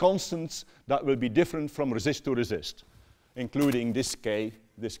 because they're constants that will be different from resist to resist, including this K,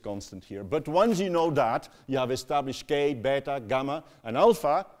 this constant here. But once you know that, you have established K, beta, gamma, and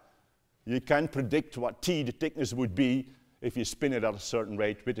alpha, you can predict what T, the thickness, would be if you spin it at a certain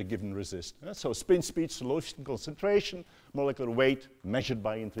rate with a given resist. So spin speed, solution concentration, molecular weight measured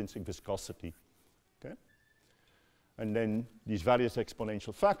by intrinsic viscosity. Okay? And then these various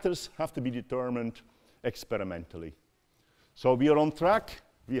exponential factors have to be determined experimentally. So we are on track.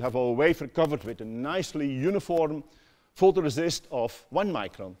 We have our wafer covered with a nicely uniform photoresist of 1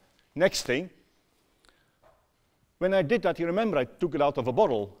 micron. Next thing, when I did that, you remember I took it out of a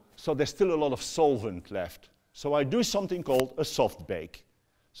bottle, so there's still a lot of solvent left. So I do something called a soft bake.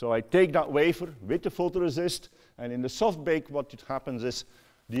 So I take that wafer with the photoresist, and in the soft bake what happens is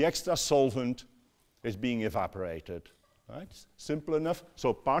the extra solvent is being evaporated. Right? Simple enough.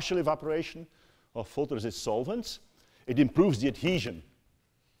 So partial evaporation of photoresist solvents. It improves the adhesion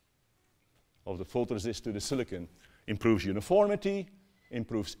of the photoresist to the silicon, improves uniformity,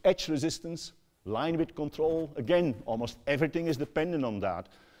 improves etch resistance, line width control. Again, almost everything is dependent on that.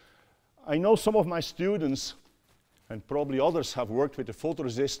 I know some of my students, and probably others, have worked with a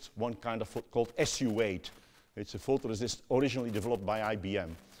photoresist, one kind of called SU8. It's a photoresist originally developed by IBM.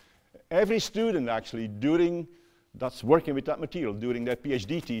 Every student actually that's working with that material during their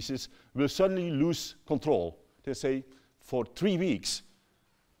PhD thesis will suddenly lose control. They say, for 3 weeks,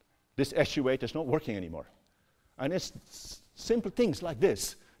 this SU8 is not working anymore. And it's simple things like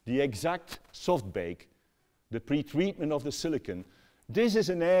this. The exact soft bake, the pre-treatment of the silicon. This is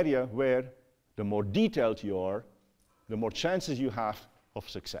an area where the more detailed you are, the more chances you have of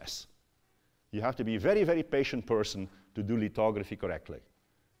success. You have to be a very, very patient person to do lithography correctly.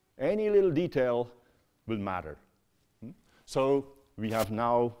 Any little detail will matter. So we have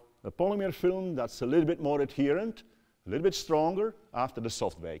now a polymer film that's a little bit more adherent, a little bit stronger after the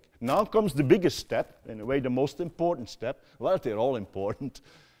soft bake. Now comes the biggest step, in a way the most important step. Well, they're all important,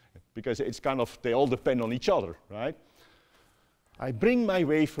 because it's kind of, they all depend on each other, right? I bring my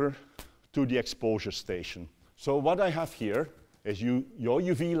wafer to the exposure station. So what I have here is your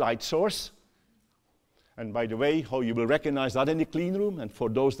UV light source. And by the way, how you will recognize that in the clean room, and for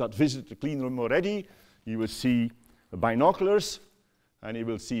those that visit the clean room already, you will see binoculars, and you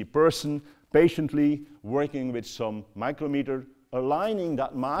will see a person patiently working with some micrometer, aligning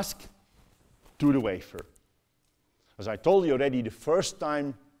that mask to the wafer. As I told you already, the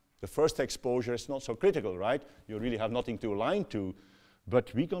first exposure is not so critical, right? You really have nothing to align to.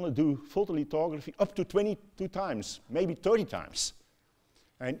 But we're going to do photolithography up to 22 times, maybe 30 times.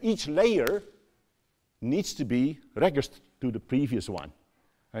 And each layer needs to be registered to the previous one.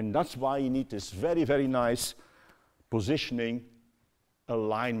 And that's why you need this very, very nice positioning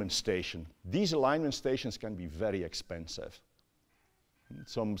alignment station. These alignment stations can be very expensive.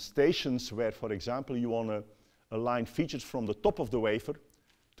 Some stations where, for example, you want to align features from the top of the wafer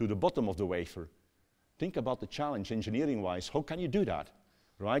to the bottom of the wafer. Think about the challenge engineering-wise. How can you do that?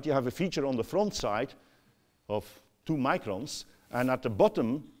 Right? You have a feature on the front side of 2 microns, and at the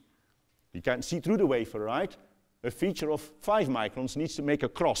bottom, you can't see through the wafer, right? A feature of 5 microns needs to make a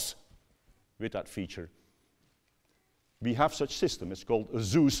cross with that feature. We have such system. It's called a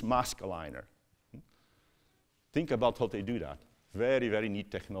Zeus mask aligner. Think about how they do that. Very, very neat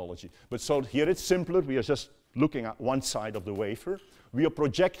technology. But so here it's simpler. We are just looking at one side of the wafer. We are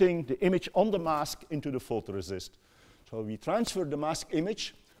projecting the image on the mask into the photoresist. So we transfer the mask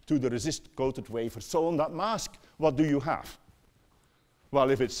image to the resist-coated wafer. So on that mask, what do you have?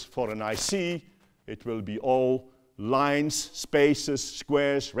 Well, if it's for an IC, it will be all lines, spaces,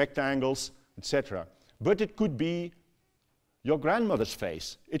 squares, rectangles, etc. But it could be your grandmother's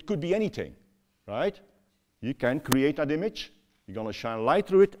face. It could be anything, right? You can create that image. You're going to shine light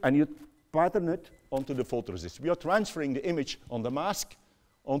through it, and you pattern it onto the photoresist. We are transferring the image on the mask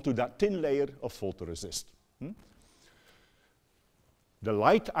onto that thin layer of photoresist. The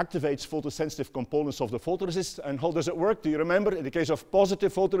light activates photosensitive components of the photoresist. And how does it work? Do you remember? In the case of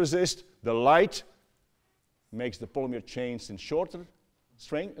positive photoresist, the light makes the polymer chains in shorter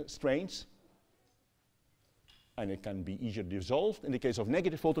strains, and it can be easier dissolved. In the case of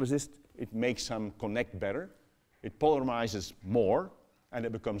negative photoresist, it makes them connect better. It polymerizes more, and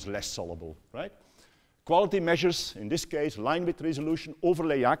it becomes less soluble, right? Quality measures, in this case, line width resolution,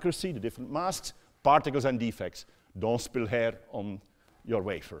 overlay accuracy, the different masks, particles and defects. Don't spill hair on your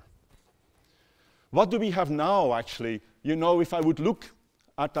wafer. What do we have now, actually? You know, if I would look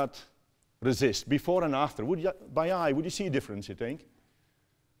at that resist, before and after? By eye, would you see a difference, you think?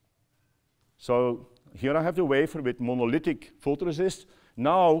 So here I have the wafer with monolithic photoresist.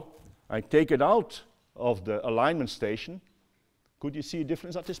 Now I take it out of the alignment station. Could you see a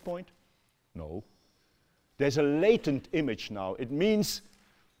difference at this point? No. There's a latent image now. It means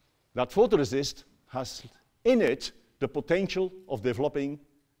that photoresist has in it the potential of developing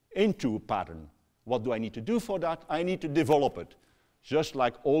into a pattern. What do I need to do for that? I need to develop it. Just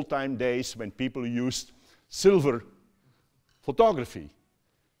like old-time days when people used silver photography.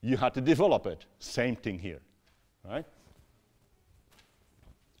 You had to develop it. Same thing here, right?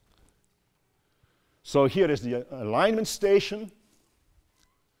 So here is the alignment station.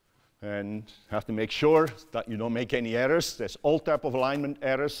 And have to make sure that you don't make any errors. There's all type of alignment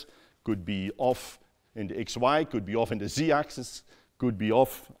errors. Could be off in the XY, could be off in the Z-axis, could be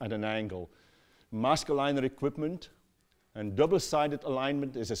off at an angle. Mask aligner equipment and double-sided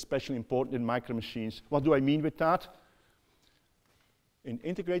alignment is especially important in micro machines. What do I mean with that? In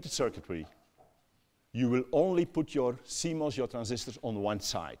integrated circuitry, you will only put your CMOS, your transistors, on one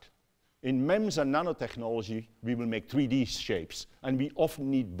side. In MEMS and nanotechnology, we will make 3D shapes, and we often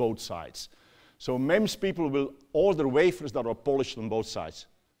need both sides. So MEMS people will order wafers that are polished on both sides,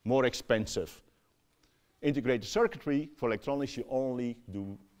 more expensive. Integrated circuitry, for electronics, you only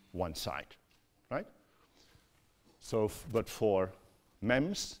do one side, right? So, but for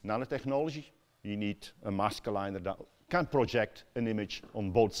MEMS, nanotechnology, you need a mask aligner that can project an image on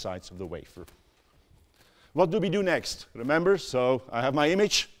both sides of the wafer. What do we do next? Remember, so I have my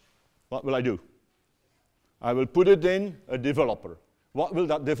image. What will I do? I will put it in a developer. What will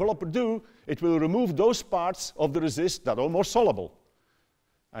that developer do? It will remove those parts of the resist that are more soluble.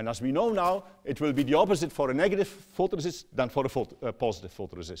 And as we know now, it will be the opposite for a negative photoresist than for a positive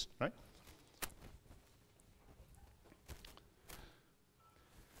photoresist, right?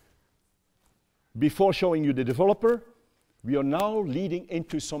 Before showing you the developer, we are now leading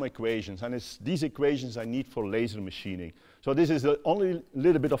into some equations, and it's these equations I need for laser machining. So this is the only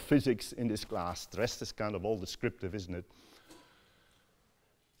little bit of physics in this class. The rest is kind of all descriptive, isn't it?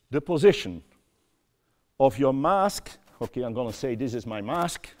 The position of your mask, okay, I'm going to say this is my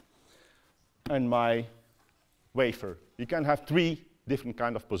mask, and my wafer. You can have three different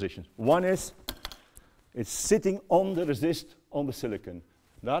kind of positions. One is, it's sitting on the resist on the silicon.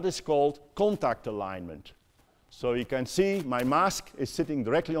 That is called contact alignment. So you can see my mask is sitting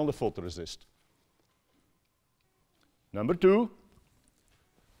directly on the photoresist. Number two,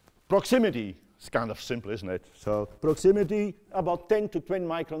 proximity. It's kind of simple, isn't it? So proximity about 10 to 20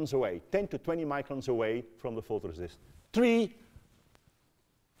 microns away, 10 to 20 microns away from the photoresist. Three,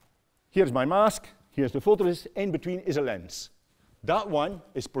 here's my mask, here's the photoresist, in between is a lens. That one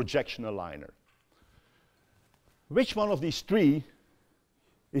is projection aligner. Which one of these three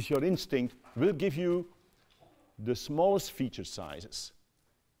is your instinct will give you the smallest feature sizes?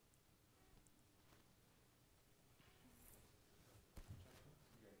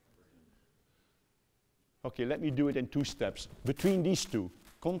 Okay, let me do it in two steps. Between these two,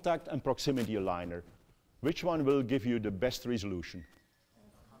 contact and proximity aligner, which one will give you the best resolution?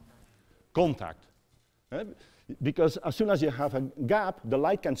 Contact. Because as soon as you have a gap, the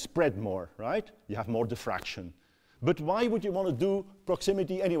light can spread more, right? You have more diffraction. But why would you want to do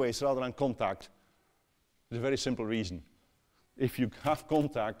proximity anyways rather than contact? There's a very simple reason. If you have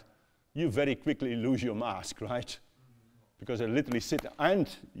contact, you very quickly lose your mask, right? Because they literally sit, and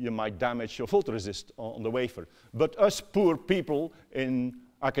you might damage your photoresist on the wafer. But us poor people in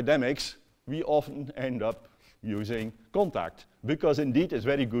academics, we often end up using contact, because indeed it's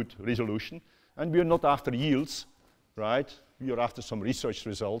very good resolution, and we are not after yields, right? We are after some research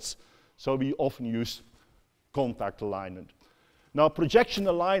results, so we often use contact alignment. Now, projection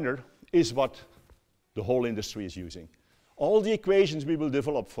aligner is what the whole industry is using. All the equations we will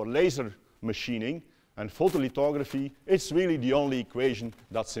develop for laser machining and photolithography, it's really the only equation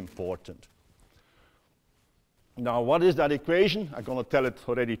that's important. Now, what is that equation? I'm going to tell it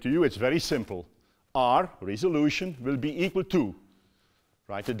already to you. It's very simple. R, resolution, will be equal to,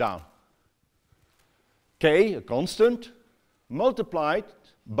 write it down, K, a constant, multiplied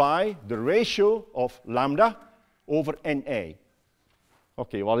by the ratio of lambda over NA.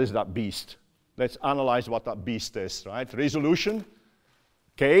 Okay, what is that beast? Let's analyze what that beast is, right? Resolution,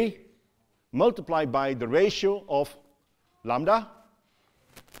 K, multiplied by the ratio of lambda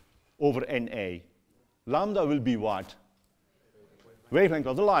over NA. Lambda will be what? Wavelength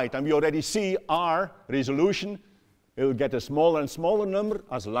of the light. And we already see R, resolution, it will get a smaller and smaller number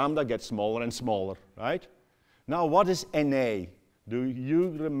as lambda gets smaller and smaller, right? Now, what is NA? Do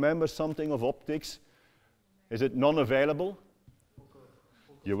you remember something of optics? Is it non-available?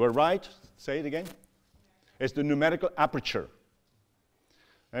 You were right. Say it again. It's the numerical aperture.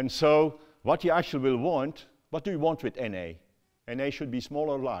 And so what you actually will want, what do you want with NA? NA should be small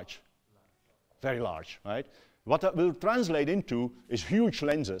or large? Very large, right? What that will translate into is huge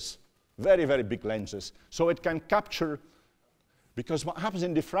lenses, very, very big lenses. So it can capture, because what happens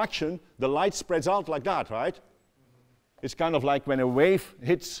in diffraction, the light spreads out like that, right? It's kind of like when a wave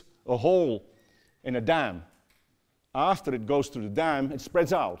hits a hole in a dam. After it goes through the dam, it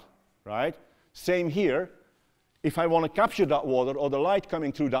spreads out, right? Same here. If I want to capture that water or the light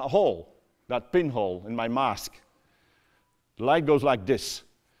coming through that hole, that pinhole in my mask, the light goes like this.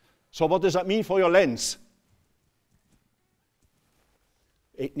 So what does that mean for your lens?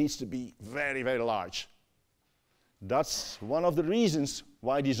 It needs to be very, very large. That's one of the reasons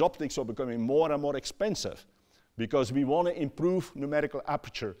why these optics are becoming more and more expensive, because we want to improve numerical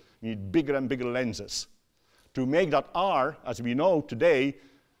aperture. We need bigger and bigger lenses to make that R, as we know today,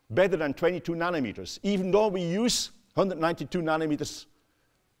 better than 22 nanometers, even though we use 192 nanometers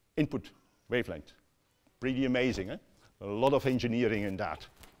input wavelength. Pretty amazing, eh? A lot of engineering in that.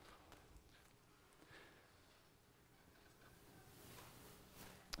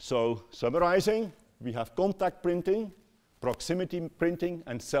 So, summarizing, we have contact printing, proximity printing,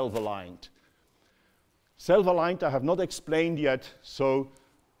 and self-aligned. Self-aligned I have not explained yet, so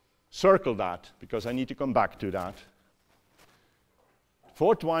circle that, because I need to come back to that.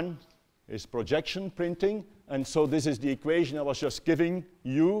 Fourth one is projection printing, and so this is the equation I was just giving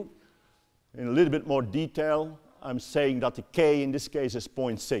you in a little bit more detail. I'm saying that the K in this case is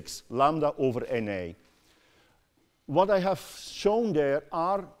 0.6, lambda over NA. What I have shown there,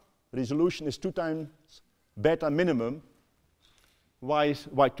 R resolution is 2 times beta minimum. Why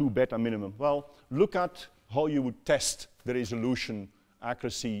 2 beta minimum? Well, look at how you would test the resolution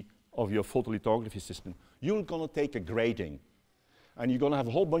accuracy of your photolithography system. You're going to take a grating, and you're going to have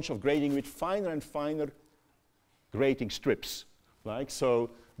a whole bunch of grating with finer and finer grating strips. Like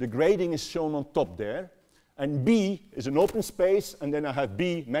so, the grating is shown on top there, and B is an open space, and then I have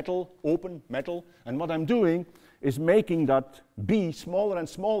B metal, open metal, and what I'm doing is making that B smaller and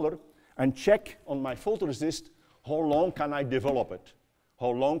smaller, and check on my photoresist how long can I develop it, how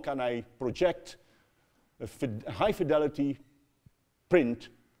long can I project a high fidelity print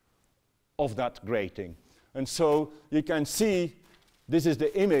of that grating. And so you can see this is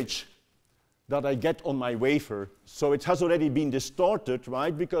the image that I get on my wafer. So it has already been distorted,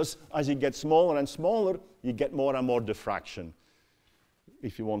 right? Because as you get smaller and smaller, you get more and more diffraction.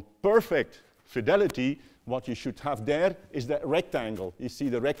 If you want perfect fidelity, what you should have there is that rectangle. You see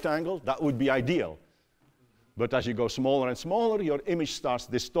the rectangle? That would be ideal. But as you go smaller and smaller, your image starts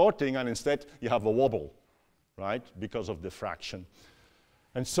distorting, and instead you have a wobble, right? Because of diffraction.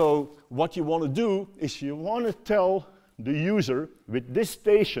 And so what you want to do is you want to tell the user with this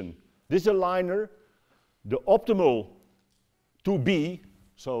station, this aligner, the optimal 2B,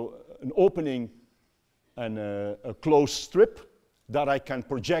 so an opening and a closed strip that I can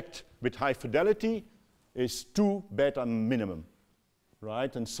project with high fidelity is 2 beta minimum,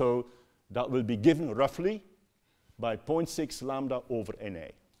 right? And so that will be given roughly by 0.6 lambda over NA.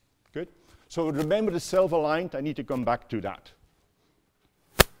 Good? So remember the self-aligned, I need to come back to that.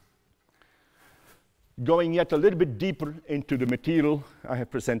 Going yet a little bit deeper into the material I have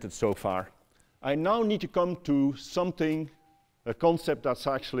presented so far, I now need to come to something, a concept that's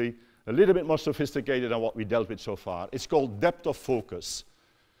actually a little bit more sophisticated than what we dealt with so far. It's called depth of focus.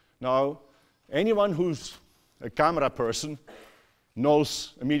 Now, anyone who's a camera person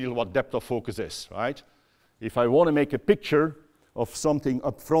knows immediately what depth of focus is, right? If I want to make a picture of something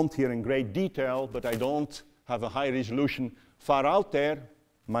up front here in great detail, but I don't have a high resolution far out there,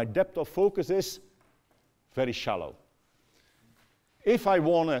 my depth of focus is very shallow. If I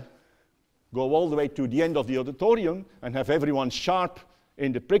want to go all the way to the end of the auditorium and have everyone sharp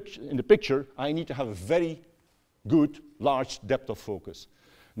in the picture, I need to have a very good, large depth of focus.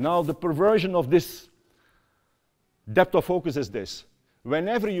 Now, the perversion of this depth of focus is this.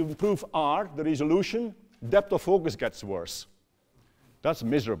 Whenever you improve R, the resolution, depth of focus gets worse. That's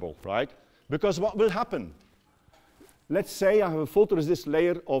miserable, right? Because what will happen? Let's say I have a photoresist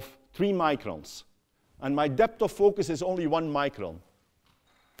layer of 3 microns, and my depth of focus is only 1 micron.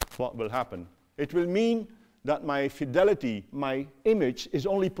 What will happen? It will mean that my fidelity, my image, is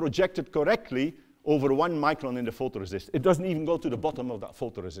only projected correctly over 1 micron in the photoresist. It doesn't even go to the bottom of that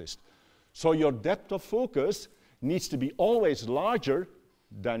photoresist. So your depth of focus needs to be always larger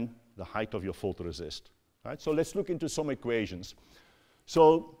than the height of your photoresist. Right? So let's look into some equations.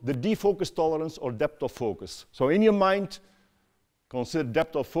 So the defocus tolerance or depth of focus. So in your mind, consider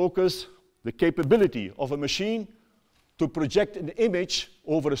depth of focus, the capability of a machine to project an image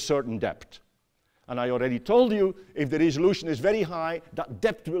over a certain depth. And I already told you, if the resolution is very high, that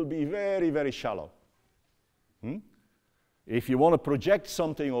depth will be very, very shallow. If you want to project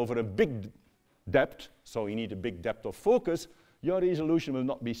something over a big depth, so you need a big depth of focus, your resolution will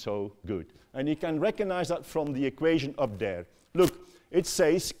not be so good. And you can recognize that from the equation up there. Look, it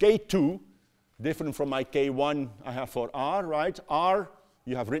says K2, different from my K1 I have for R, right? R,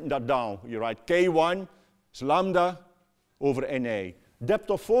 you have written that down. You write K1 is lambda over NA. Depth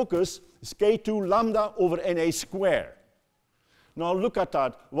of focus is K2 lambda over NA square. Now look at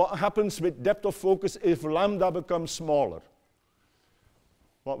that. What happens with depth of focus if lambda becomes smaller?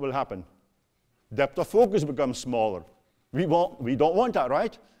 What will happen? Depth of focus becomes smaller. We don't want that,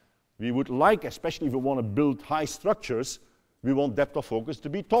 right? We would like, especially if we want to build high structures, we want depth of focus to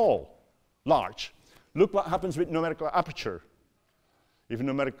be tall, large. Look what happens with numerical aperture. If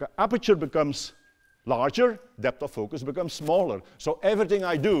numerical aperture becomes larger, depth of focus becomes smaller. So everything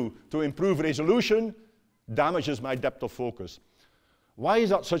I do to improve resolution damages my depth of focus. Why is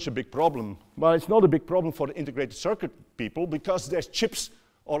that such a big problem? Well, it's not a big problem for the integrated circuit people because their chips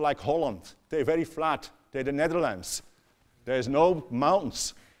are like Holland. They're very flat. They're the Netherlands. There's no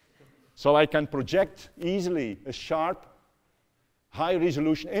mountains. So I can project easily a sharp,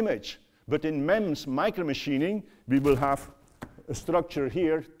 high-resolution image. But in MEMS micromachining, we will have a structure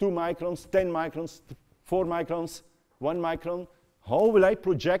here, 2 microns, 10 microns, 4 microns, 1 micron. How will I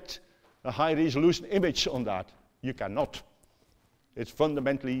project a high-resolution image on that? You cannot. It's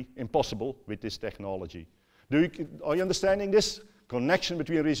fundamentally impossible with this technology. Are you understanding this? Connection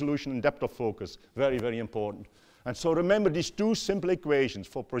between resolution and depth of focus, very, very important. And so remember these two simple equations.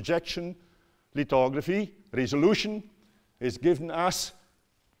 For projection lithography, resolution is given as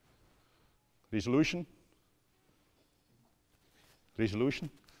resolution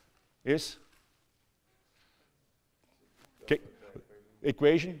is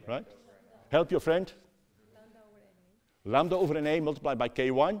equation, right? Help your friend. Lambda over NA multiplied by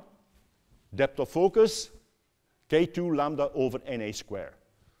K1. Depth of focus, K2 lambda over NA square.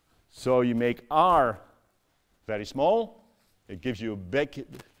 So you make R very small, it gives you a big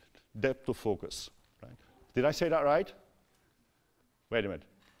depth of focus. Right? Did I say that right? Wait a minute.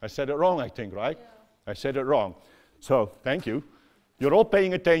 I said it wrong, I think, right? Yeah. I said it wrong. So, thank you. You're all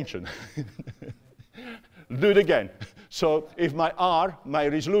paying attention. Do it again. So, if my R, my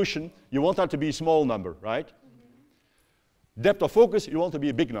resolution, you want that to be a small number, right? Mm-hmm. Depth of focus, you want to be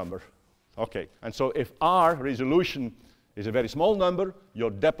a big number. Okay, and so if R, resolution, is a very small number, your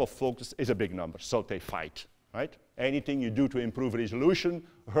depth of focus is a big number. So they fight, right? Anything you do to improve resolution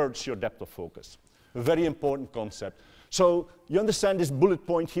hurts your depth of focus. A very important concept. So you understand this bullet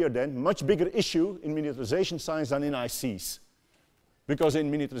point here then, much bigger issue in miniaturization science than in ICs. Because in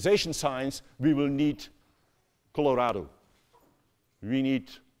miniaturization science, we will need Colorado. We need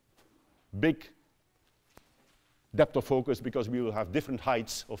big depth of focus because we will have different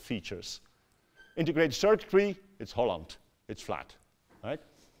heights of features. Integrated circuitry, it's Holland. It's flat, right?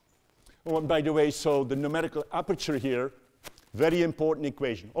 Oh, and by the way, so the numerical aperture here, very important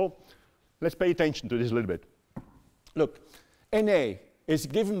equation. Oh, let's pay attention to this a little bit. Look, NA is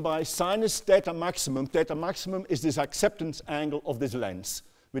given by sinus theta maximum. Theta maximum is this acceptance angle of this lens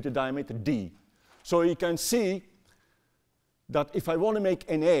with the diameter d. So you can see that if I want to make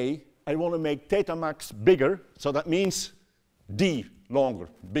NA, I want to make theta max bigger, so that means d longer,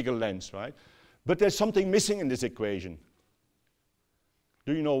 bigger lens, right? But there's something missing in this equation.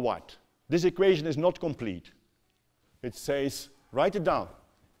 Do you know what? This equation is not complete. It says, write it down.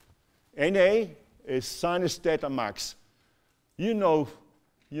 NA is sinus theta max. You know,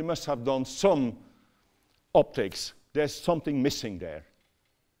 you must have done some optics. There's something missing there.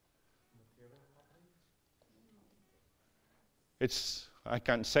 I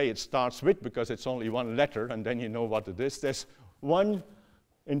can't say it starts with because it's only one letter and then you know what it is. There's one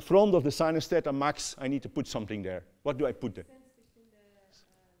in front of the sinus theta max. I need to put something there. What do I put there?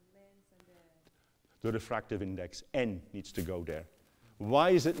 The refractive index, N, needs to go there.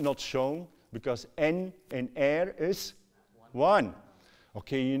 Why is it not shown? Because N in air is 1.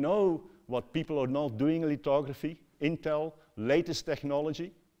 Okay, you know what people are now doing in lithography? Intel, latest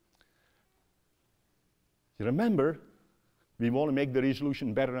technology. You remember, we want to make the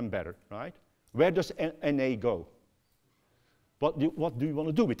resolution better and better, right? Where does NA go? What do you want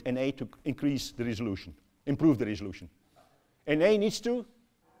to do with NA to increase the resolution, improve the resolution? NA needs to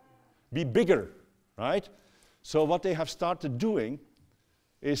be bigger, right? So what they have started doing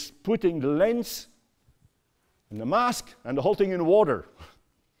is putting the lens and the mask and the whole thing in water.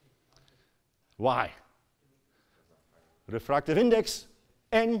 Why? Refractive index,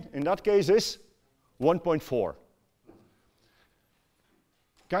 N, in that case, is 1.4.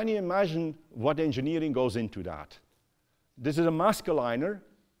 Can you imagine what engineering goes into that? This is a mask aligner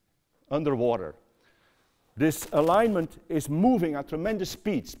underwater. This alignment is moving at tremendous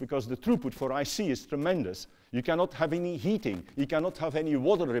speeds because the throughput for IC is tremendous. You cannot have any heating. You cannot have any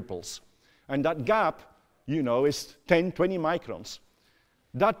water ripples. And that gap, you know, is 10, 20 microns.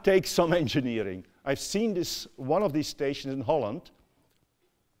 That takes some engineering. I've seen this, one of these stations in Holland,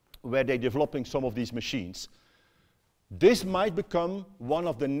 where they're developing some of these machines. This might become one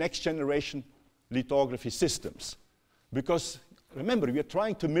of the next generation lithography systems. Because remember, we are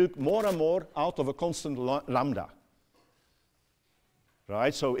trying to milk more and more out of a constant lambda.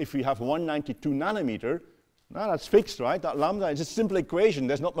 Right? So if we have 192 nanometer, now that's fixed, right? That lambda is a simple equation.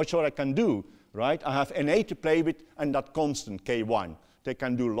 There's not much more I can do, right? I have Na to play with and that constant, K1. They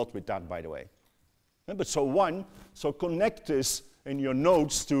can do a lot with that, by the way. But so connect this in your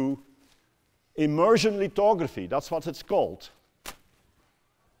notes to immersion lithography. That's what it's called.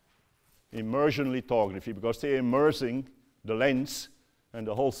 Immersion lithography, because they're immersing the lens and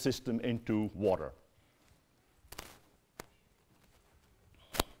the whole system into water.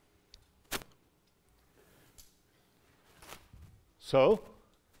 So,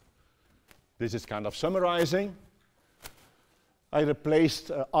 this is kind of summarizing. I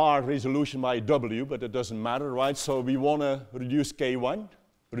replaced R resolution by W, but it doesn't matter, right? So we want to reduce K1,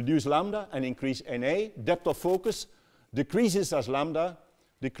 reduce lambda, and increase Na. Depth of focus decreases as lambda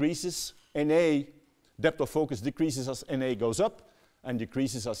decreases. Na, depth of focus decreases as Na goes up, and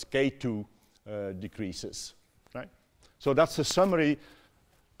decreases as K2 decreases, right? So that's a summary.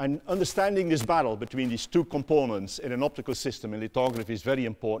 And understanding this battle between these two components in an optical system in lithography is very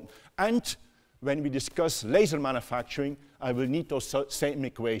important. And when we discuss laser manufacturing, I will need those same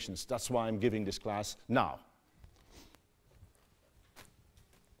equations. That's why I'm giving this class now.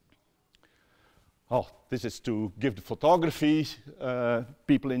 Oh, this is to give the photography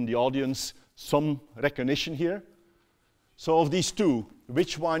people in the audience some recognition here. So of these two,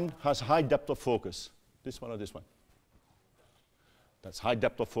 which one has high depth of focus? This one or this one? That's high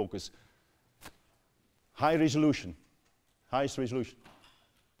depth of focus. High resolution, highest resolution.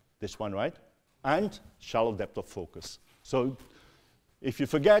 This one, right? And shallow depth of focus. So if you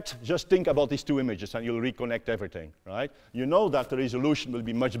forget, just think about these two images and you'll reconnect everything, right? You know that the resolution will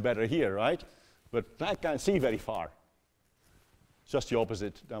be much better here, right? But I can't see very far. Just the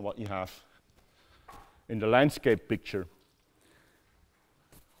opposite than what you have in the landscape picture.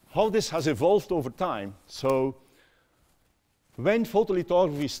 How this has evolved over time. So when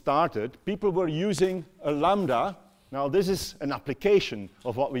photolithography started, people were using a lambda. Now this is an application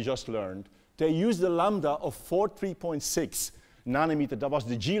of what we just learned. They used the lambda of 43.6 nanometer. That was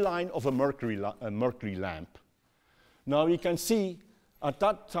the G line of a mercury lamp. Now you can see at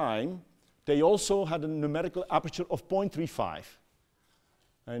that time, they also had a numerical aperture of 0.35.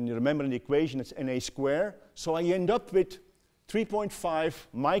 And you remember in the equation, it's Na squared. So I end up with 3.5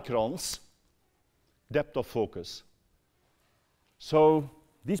 microns depth of focus. So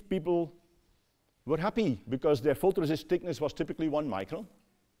these people were happy because their photoresist thickness was typically 1 micron.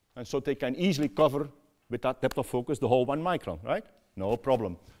 And so they can easily cover with that depth of focus the whole 1 micron, right? No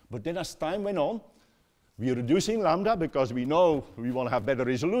problem. But then as time went on, we are reducing lambda because we know we want to have better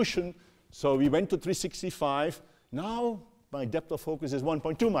resolution. So we went to 365. Now my depth of focus is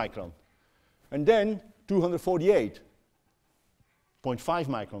 1.2 micron. And then 248, 0.5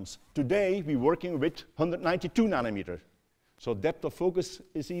 microns. Today we're working with 192 nanometer. So depth of focus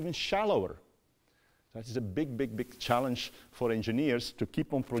is even shallower. That is a big, big, big challenge for engineers to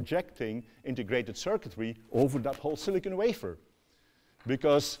keep on projecting integrated circuitry over that whole silicon wafer,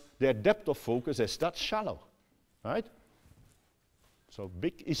 because their depth of focus is that shallow, right? So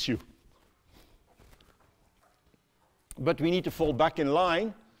big issue. But we need to fall back in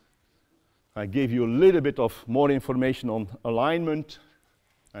line. I gave you a little bit of more information on alignment,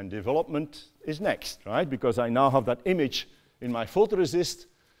 and development is next, right? Because I now have that image in my photoresist.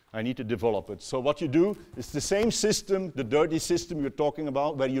 I need to develop it. So what you do is the same system, the dirty system you're talking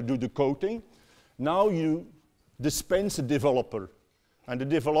about, where you do the coating. Now you dispense a developer. And the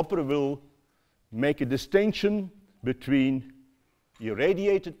developer will make a distinction between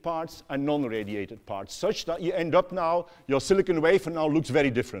irradiated parts and non-radiated parts, such that you end up now, your silicon wafer now looks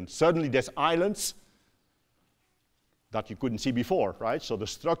very different. Suddenly there's islands that you couldn't see before, right? So the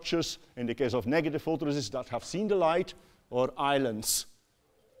structures, in the case of negative photoresist, that have seen the light, or islands.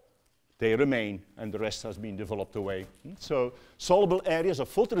 They remain, and the rest has been developed away. So soluble areas of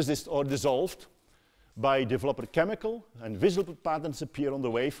photoresist are dissolved by developer chemical, and visible patterns appear on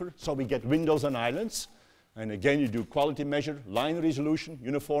the wafer. So we get windows and islands. And again, you do quality measure, line resolution,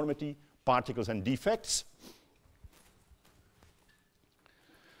 uniformity, particles and defects.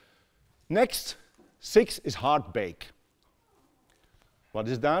 Next, 6 is hard bake. What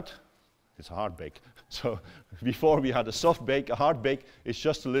is that? It's a hard bake. So before we had a soft bake, a hard bake is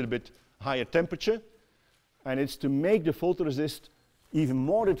just a little bit higher temperature, and it's to make the photoresist even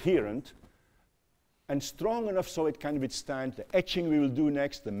more adherent and strong enough so it can withstand the etching we will do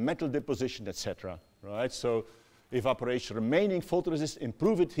next, the metal deposition, etc. Right? So evaporation, remaining photoresist,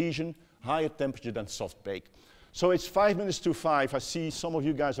 improve adhesion, higher temperature than soft bake. So it's 5 minutes to 5. I see some of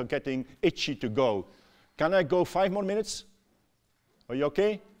you guys are getting itchy to go. Can I go 5 more minutes? Are you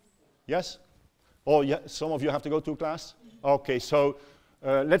okay? Yes? Oh, yeah, some of you have to go to class? Okay, so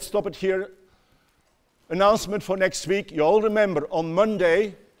let's stop it here. Announcement for next week. You all remember, on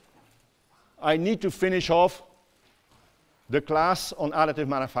Monday, I need to finish off the class on additive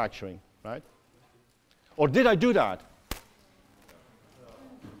manufacturing, right? Or did I do that?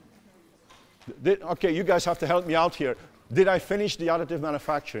 Okay, you guys have to help me out here. Did I finish the additive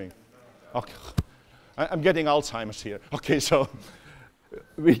manufacturing? Okay. I'm getting Alzheimer's here. Okay, so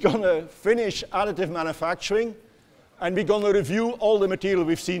we're going to finish additive manufacturing, and we're going to review all the material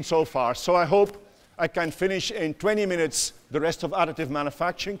we've seen so far. So I hope I can finish in 20 minutes the rest of additive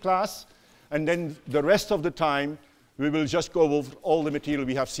manufacturing class, and then the rest of the time we will just go over all the material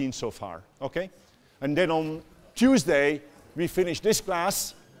we have seen so far, okay? And then on Tuesday we finish this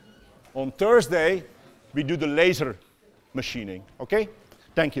class. On Thursday we do the laser machining, okay?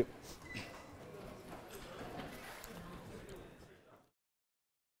 Thank you.